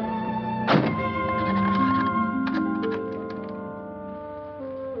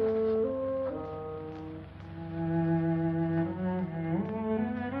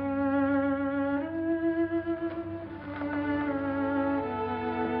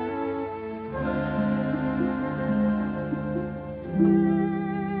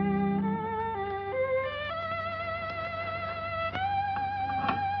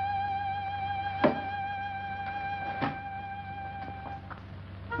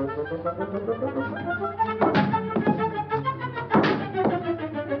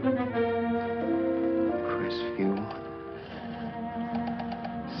 Crestview.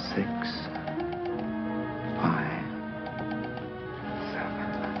 6, 5,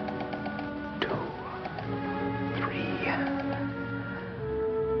 7, 2, 3.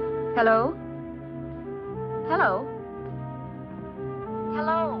 Hello? Hello?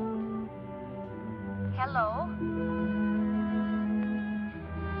 Hello? Hello?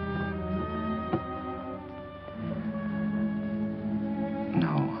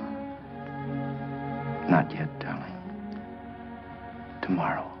 No. Not yet, darling.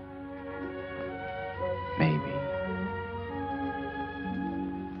 Tomorrow. Maybe.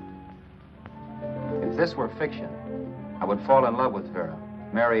 If this were fiction, I would fall in love with Vera,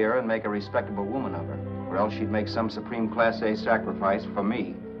 marry her, and make a respectable woman of her. Or else she'd make some supreme Class A sacrifice for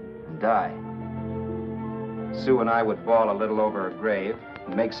me and die. Sue and I would bawl a little over her grave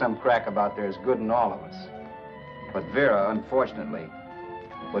and make some crack about there's good in all of us. But Vera, unfortunately,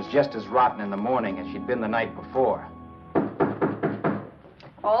 was just as rotten in the morning as she'd been the night before.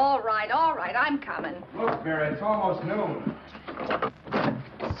 All right, I'm coming. Look, Vera, it's almost noon.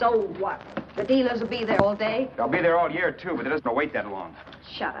 So what? The dealers will be there all day? They'll be there all year, too, but it doesn't wait that long.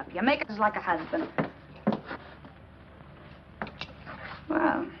 Shut up. You make us like a husband.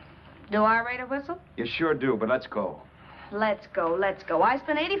 Well, do I rate a whistle? You sure do, but let's go. Let's go, let's go. I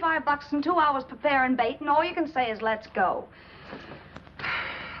spent $85 and 2 hours preparing bait, and all you can say is let's go.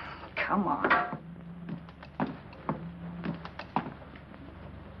 Come on.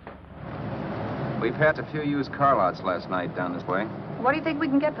 We passed a few used car lots last night down this way. What do you think we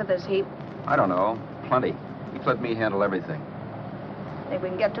can get for this heap? I don't know. Plenty. You've let me handle everything. Think we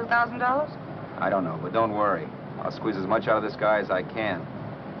can get $2,000? I don't know, but don't worry. I'll squeeze as much out of this guy as I can.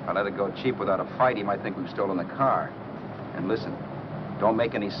 If I let it go cheap without a fight, he might think we've stolen the car. And listen, don't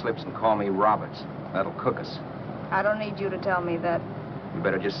make any slips and call me Roberts. That'll cook us. I don't need you to tell me that. You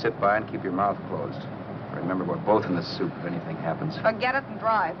better just sit by and keep your mouth closed. Remember, we're both in the soup if anything happens. Forget it and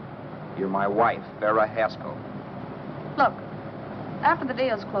drive. You're my wife, Vera Haskell. Look, after the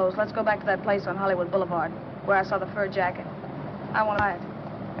deal's closed, let's go back to that place on Hollywood Boulevard where I saw the fur jacket. I want to buy it.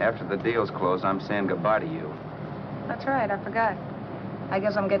 After the deal's closed, I'm saying goodbye to you. That's right, I forgot. I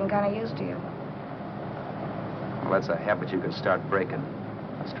guess I'm getting kind of used to you. Well, that's a habit you could start breaking.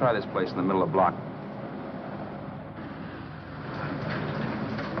 Let's try this place in the middle of the block.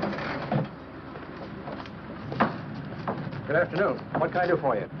 Good afternoon. What can I do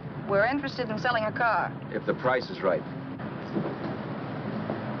for you? We're interested in selling a car. If the price is right.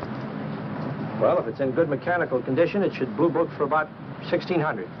 Well, if it's in good mechanical condition, it should blue book for about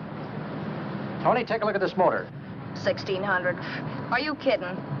 $1,600. Tony, take a look at this motor. $1,600. Are you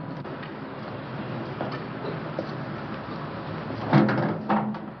kidding?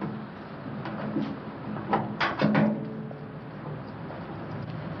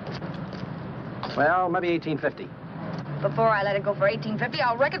 Well, maybe 1850. Before I let it go for 1850,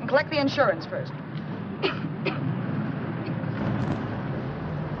 I'll wreck it and collect the insurance first.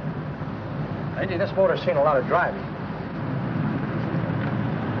 Lady, this motor's seen a lot of driving.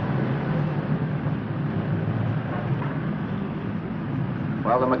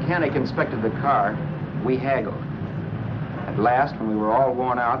 Well, the mechanic inspected the car. We haggled. At last, when we were all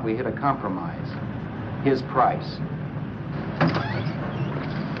worn out, we hit a compromise. His price.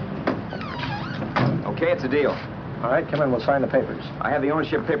 Okay, it's a deal. All right, come in. We'll sign the papers. I have the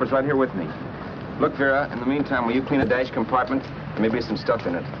ownership papers right here with me. Look, Vera, in the meantime, will you clean a dash compartment? There may be some stuff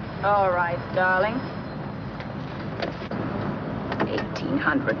in it. All right, darling.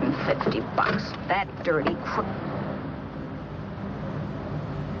 $1,850. That dirty crook.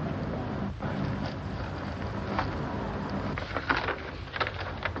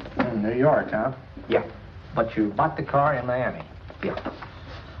 In New York, huh? Yeah. But you bought the car in Miami. Yeah.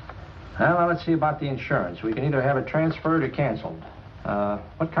 Well, now let's see about the insurance. We can either have it transferred or canceled.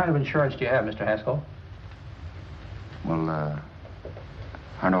 What kind of insurance do you have, Mr. Haskell? Well,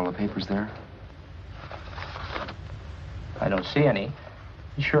 aren't all the papers there? I don't see any.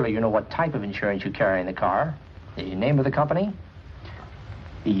 Surely you know what type of insurance you carry in the car. The name of the company?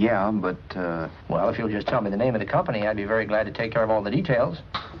 Yeah, but, Well, if you'll just tell me the name of the company, I'd be very glad to take care of all the details.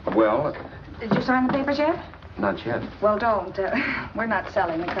 well, Did you sign the papers yet? not yet. Well, don't. We're not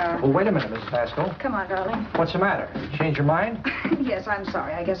selling the car. Well, wait a minute, Mrs. Haskell. Come on, darling. What's the matter? Change your mind? Yes, I'm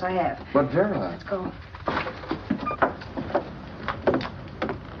sorry. I guess I have. But, Vera... Let's go.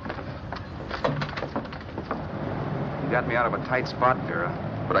 You got me out of a tight spot, Vera.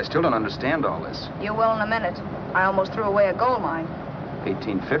 But I still don't understand all this. You will in a minute. I almost threw away a gold mine.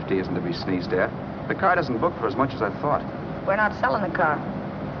 1850 isn't to be sneezed at. The car doesn't book for as much as I thought. We're not selling the car.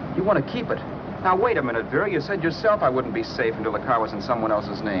 You want to keep it. Now, wait a minute, Vera. You said yourself I wouldn't be safe until the car was in someone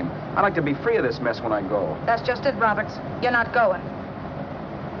else's name. I'd like to be free of this mess when I go. That's just it, Roberts. You're not going.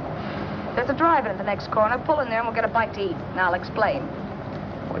 There's a drive-in at the next corner. Pull in there and we'll get a bite to eat. And I'll explain.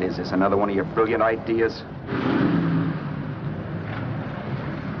 What is this, another one of your brilliant ideas?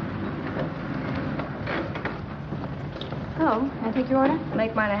 Oh, I take your order?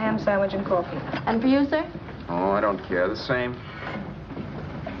 Make mine a ham sandwich and coffee. And for you, sir? Oh, I don't care. The same.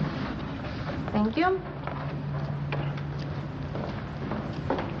 Thank you.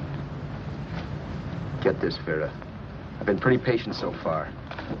 Get this, Vera. I've been pretty patient so far.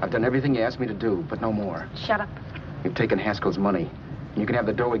 I've done everything you asked me to do, but no more. Shut up. You've taken Haskell's money. And you can have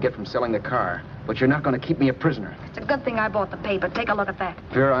the dough we get from selling the car. But you're not going to keep me a prisoner. It's a good thing I bought the paper. Take a look at that.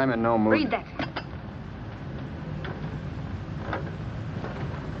 Vera, I'm in no mood. Read that.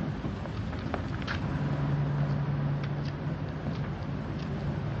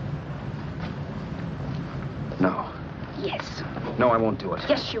 No. Yes. No, I won't do it.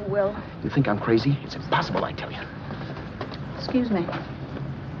 Yes, you will. You think I'm crazy? It's impossible, I tell you. Excuse me.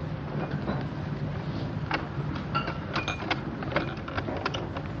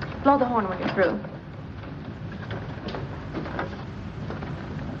 Blow the horn when you're through.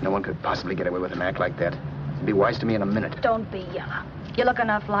 No one could possibly get away with an act like that. It'd be wise to me in a minute. Don't be yellow. You look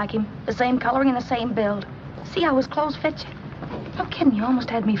enough like him. The same coloring and the same build. See how his clothes fit you? No kidding, you almost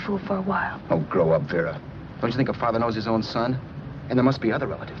had me fooled for a while. Oh, grow up, Vera. Don't you think a father knows his own son? And there must be other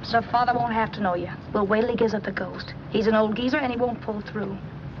relatives. The father won't have to know you. We'll wait till he gives up the ghost. He's an old geezer and he won't pull through.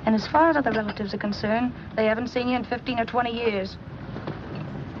 And as far as other relatives are concerned, they haven't seen you in 15 or 20 years.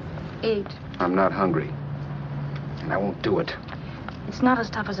 Eat. I'm not hungry. And I won't do it. It's not as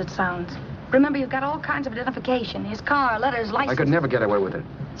tough as it sounds. Remember, you've got all kinds of identification. His car, letters, license. I could never get away with it.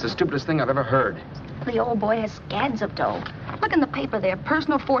 It's the stupidest thing I've ever heard. The old boy has scads of dough. Look in the paper there.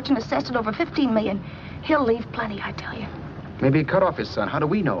 Personal fortune assessed at over 15 million. He'll leave plenty, I tell you. Maybe he cut off his son. How do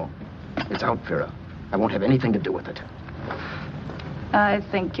we know? It's out, Vera. I won't have anything to do with it. I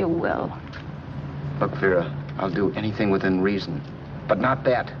think you will. Look, Vera, I'll do anything within reason. But not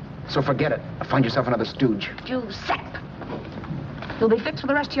that. So forget it. Or find yourself another stooge. You sap. You'll be fixed for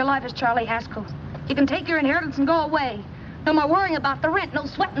the rest of your life as Charlie Haskell. You can take your inheritance and go away. No more worrying about the rent, no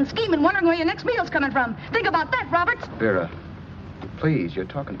sweating, scheming, wondering where your next meal's coming from. Think about that, Roberts. Vera, please, you're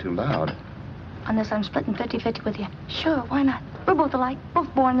talking too loud. On this, I'm splitting 50-50 with you. Sure, why not? We're both alike,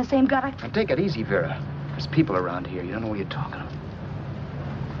 both born in the same gutter. Now, take it easy, Vera. There's people around here. You don't know what you're talking about.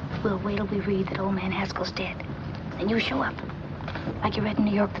 We'll wait till we read that old man Haskell's dead. Then you show up. Like you read in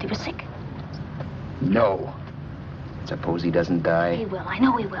New York that he was sick. No. Suppose he doesn't die. He will. I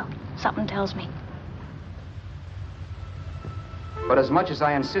know he will. Something tells me. But as much as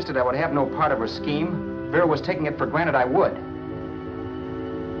I insisted I would have no part of her scheme, Vera was taking it for granted I would.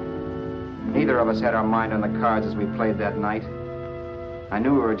 Neither of us had our mind on the cards as we played that night. I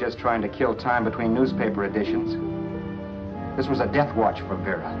knew we were just trying to kill time between newspaper editions. This was a death watch for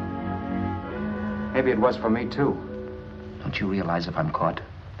Vera. Maybe it was for me, too. Don't you realize if I'm caught,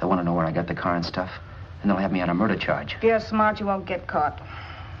 they'll want to know where I got the car and stuff, and they'll have me on a murder charge. If you're smart, you won't get caught.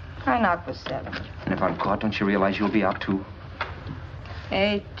 I knock for 7. And if I'm caught, don't you realize you'll be out, too?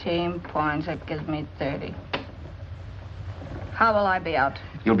 18 points, that gives me 30. How will I be out?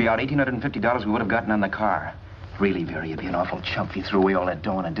 You'll be out $1,850 we would have gotten on the car. Really, Vera, you'd be an awful chump if you threw away all that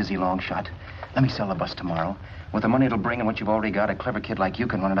dough on a dizzy long shot. Let me sell the bus tomorrow. With the money it'll bring and what you've already got, a clever kid like you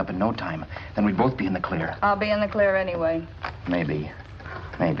can run it up in no time. Then we'd both be in the clear. I'll be in the clear anyway. Maybe.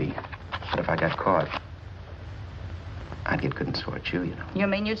 Maybe. But if I got caught, I'd get good and sore at you, you know. You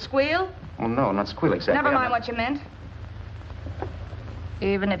mean you'd squeal? Well, no, not squeal exactly. Never mind what you meant.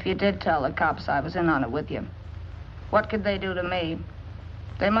 Even if you did tell the cops I was in on it with you, what could they do to me?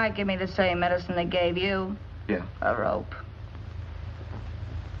 They might give me the same medicine they gave you. Yeah. A rope.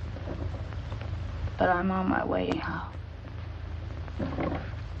 But I'm on my way now.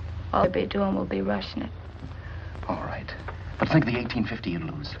 All they'll be doing will be rushing it. All right. But think of the $1,850 you'd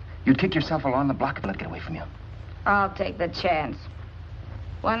lose. You'd kick yourself along the block and let it get away from you. I'll take the chance.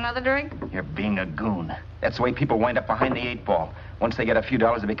 Want another drink? You're being a goon. That's the way people wind up behind the 8 ball. Once they get a few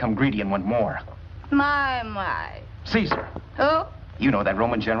dollars, they become greedy and want more. My. Caesar. Who? You know that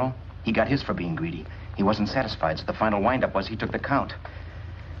Roman general? He got his for being greedy. He wasn't satisfied, so the final wind-up was he took the count.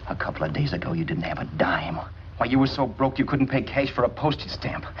 A couple of days ago, you didn't have a dime. Why, you were so broke you couldn't pay cash for a postage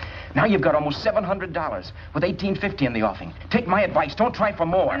stamp. Now you've got almost $700 with $1,850 in the offing. Take my advice. Don't try for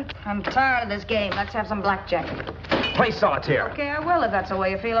more. I'm tired of this game. Let's have some blackjack. Play solitaire. Okay, I will if that's the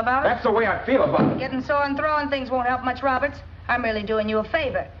way you feel about it. That's the way I feel about it. Getting sore and throwing things won't help much, Roberts. I'm really doing you a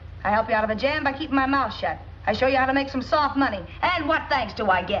favor. I help you out of a jam by keeping my mouth shut. I show you how to make some soft money. And what thanks do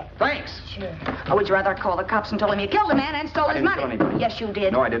I get? Thanks. Sure. Or would you rather call the cops and tell them you killed the man and stole his money? I didn't kill anybody. Yes, you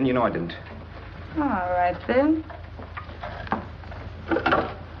did. No, I didn't. You know I didn't. All right, then.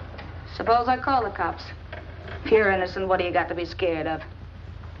 Suppose I call the cops. If you're innocent, what do you got to be scared of?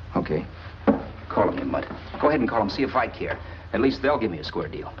 Okay. Call them, you mutt. Go ahead and call them, see if I care. At least they'll give me a square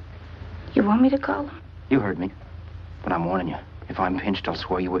deal. You want me to call them? You heard me. But I'm warning you. If I'm pinched, I'll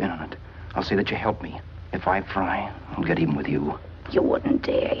swear you were in on it. I'll say that you helped me. If I fry, I'll get even with you. You wouldn't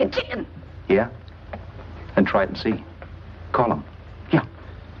dare. You're chicken. Yeah? Then try it and see. Call them. Yeah.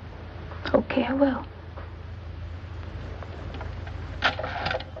 Okay, I will.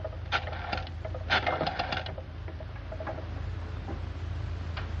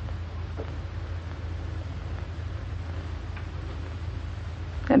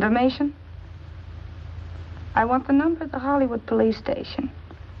 Information? I want the number of the Hollywood police station.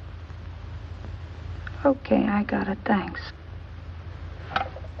 Okay, I got it. Thanks.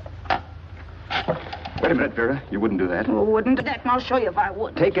 Wait a minute, Vera. You wouldn't do that. Well, wouldn't do that, and I'll show you if I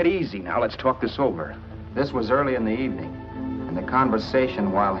would. Take it easy now. Let's talk this over. This was early in the evening, and the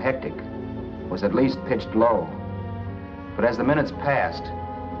conversation, while hectic, was at least pitched low. But as the minutes passed,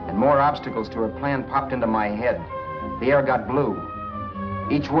 and more obstacles to her plan popped into my head, the air got blue.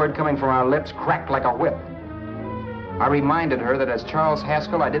 Each word coming from our lips cracked like a whip. I reminded her that as Charles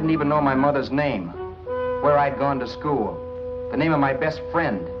Haskell, I didn't even know my mother's name, where I'd gone to school, the name of my best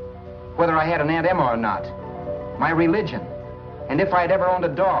friend, whether I had an Aunt Emma or not, my religion, and if I'd ever owned a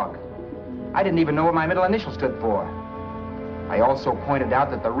dog. I didn't even know what my middle initial stood for. I also pointed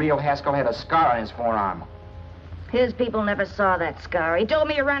out that the real Haskell had a scar on his forearm. His people never saw that scar. He told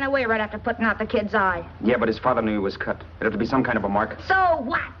me he ran away right after putting out the kid's eye. Yeah, but his father knew he was cut. It'd have to be some kind of a mark. So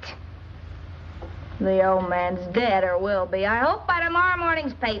what? The old man's dead, or will be. I hope by tomorrow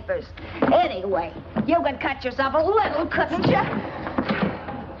morning's papers. Anyway, you could cut yourself a little, couldn't you?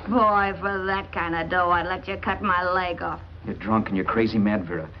 Boy, for that kind of dough, I'd let you cut my leg off. You're drunk and you're crazy mad,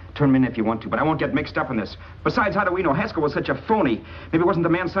 Vera. Turn me in if you want to, but I won't get mixed up in this. Besides, how do we know Haskell was such a phony? Maybe it wasn't the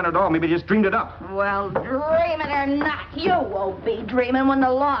man's son at all. Maybe he just dreamed it up. Well, dreaming or not, you won't be dreaming when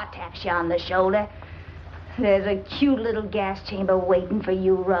the law taps you on the shoulder. There's a cute little gas chamber waiting for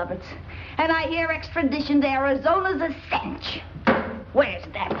you, Roberts. And I hear extradition to Arizona's a cinch. Where's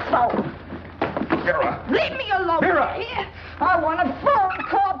that phone? Vera! Leave me alone. Vera! Here. I want a phone.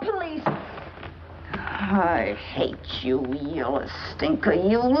 Call police. I hate you yellow stinker.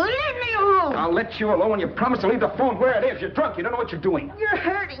 You leave me alone. I'll let you alone when you promise to leave the phone where it is. You're drunk. You don't know what you're doing. You're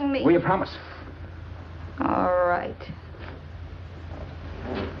hurting me. Will you promise? All right.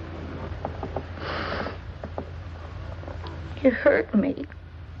 You hurt me.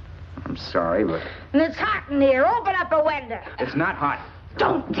 I'm sorry, but... And it's hot in here. Open up a window. It's not hot.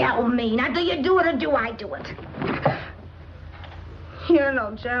 Don't tell me. Now, do you do it or do I do it? You're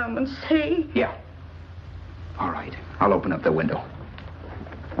no gentleman, see? Yeah. All right. I'll open up the window.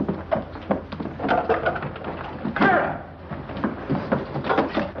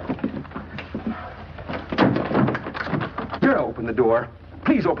 open the door.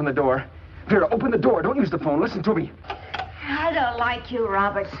 Please open the door. Vera, open the door. Don't use the phone. Listen to me. I don't like you,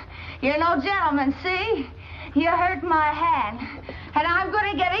 Roberts. You're no gentleman, see? You hurt my hand, and I'm going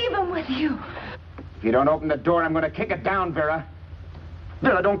to get even with you. If you don't open the door, I'm going to kick it down, Vera.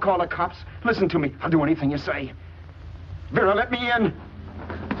 Vera, don't call the cops. Listen to me. I'll do anything you say. Vera, let me in.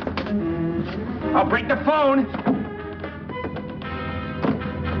 I'll break the phone.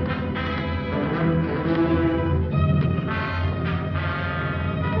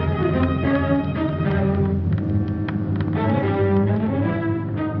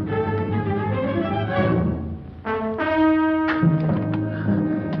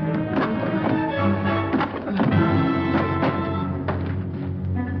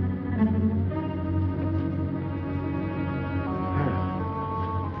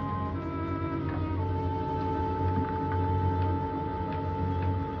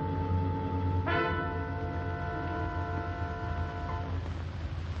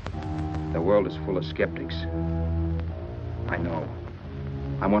 The world is full of skeptics. I know.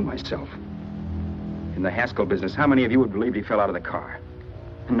 I'm one myself. In the Haskell business, how many of you would believe he fell out of the car?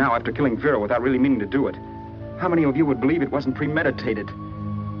 And now, after killing Vera without really meaning to do it, how many of you would believe it wasn't premeditated?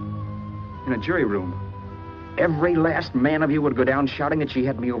 In a jury room, every last man of you would go down shouting that she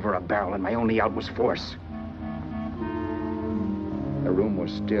had me over a barrel and my only out was force. The room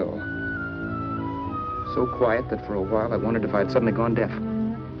was still. So quiet that for a while I wondered if I had suddenly gone deaf.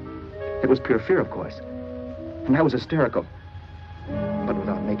 It was pure fear, of course. And I was hysterical, but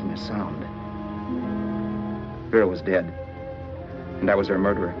without making a sound. Vera was dead, and I was her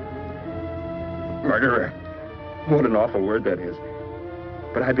murderer. Murderer? What an awful word that is.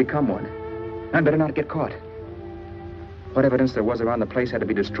 But I'd become one. I'd better not get caught. What evidence there was around the place had to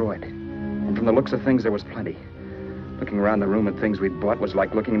be destroyed. And from the looks of things, there was plenty. Looking around the room at things we'd bought was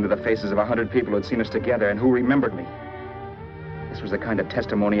like looking into the faces of 100 people who had seen us together and who remembered me. This was the kind of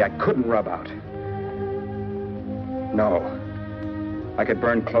testimony I couldn't rub out. No. I could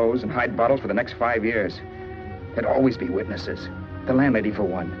burn clothes and hide bottles for the next 5 years. There'd always be witnesses. The landlady, for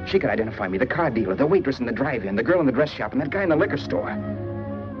one. She could identify me. The car dealer, the waitress in the drive-in, the girl in the dress shop, and that guy in the liquor store.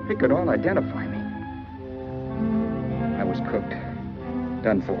 They could all identify me. I was cooked.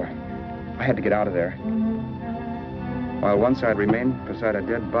 Done for. I had to get out of there. While one side remained beside a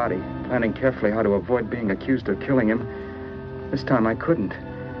dead body, planning carefully how to avoid being accused of killing him, this time I couldn't.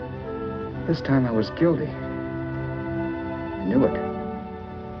 This time I was guilty. I knew it.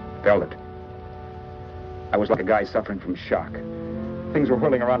 Felt it. I was like a guy suffering from shock. Things were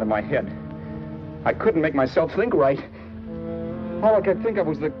whirling around in my head. I couldn't make myself think right. All I could think of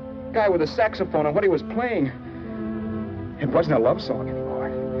was the guy with the saxophone and what he was playing. It wasn't a love song anymore.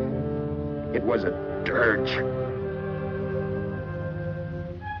 It was a dirge.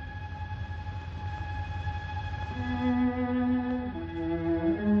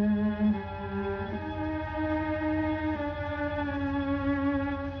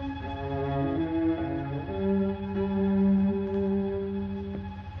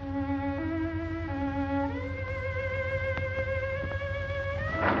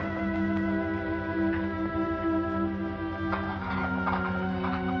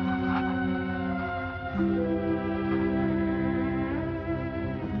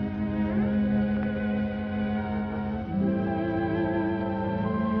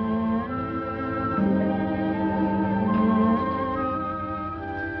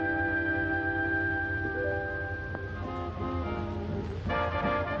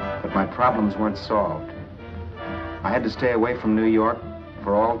 Problems weren't solved. I had to stay away from New York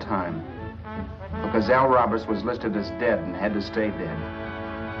for all time because Al Roberts was listed as dead and had to stay dead.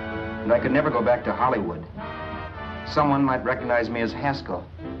 And I could never go back to Hollywood. Someone might recognize me as Haskell.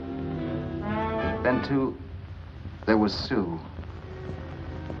 Then, too, there was Sue.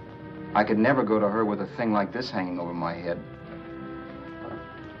 I could never go to her with a thing like this hanging over my head.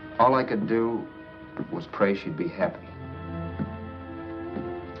 All I could do was pray she'd be happy.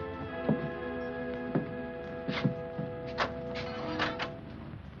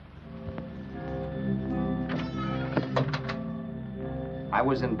 I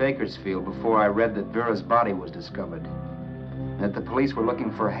was in Bakersfield before I read that Vera's body was discovered, and that the police were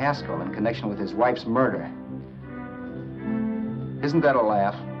looking for Haskell in connection with his wife's murder. Isn't that a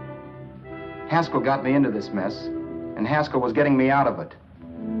laugh? Haskell got me into this mess, and Haskell was getting me out of it.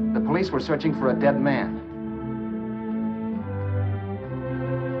 The police were searching for a dead man.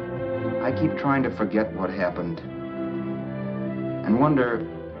 I keep trying to forget what happened, and wonder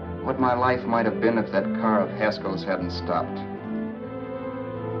what my life might have been if that car of Haskell's hadn't stopped.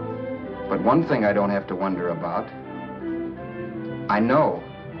 But one thing I don't have to wonder about. I know.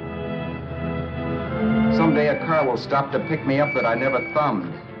 Someday a car will stop to pick me up that I never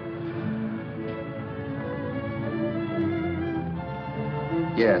thumbed.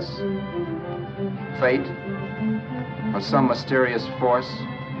 Yes. Fate, or some mysterious force,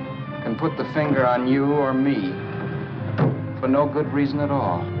 can put the finger on you or me for no good reason at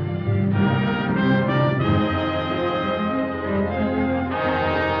all.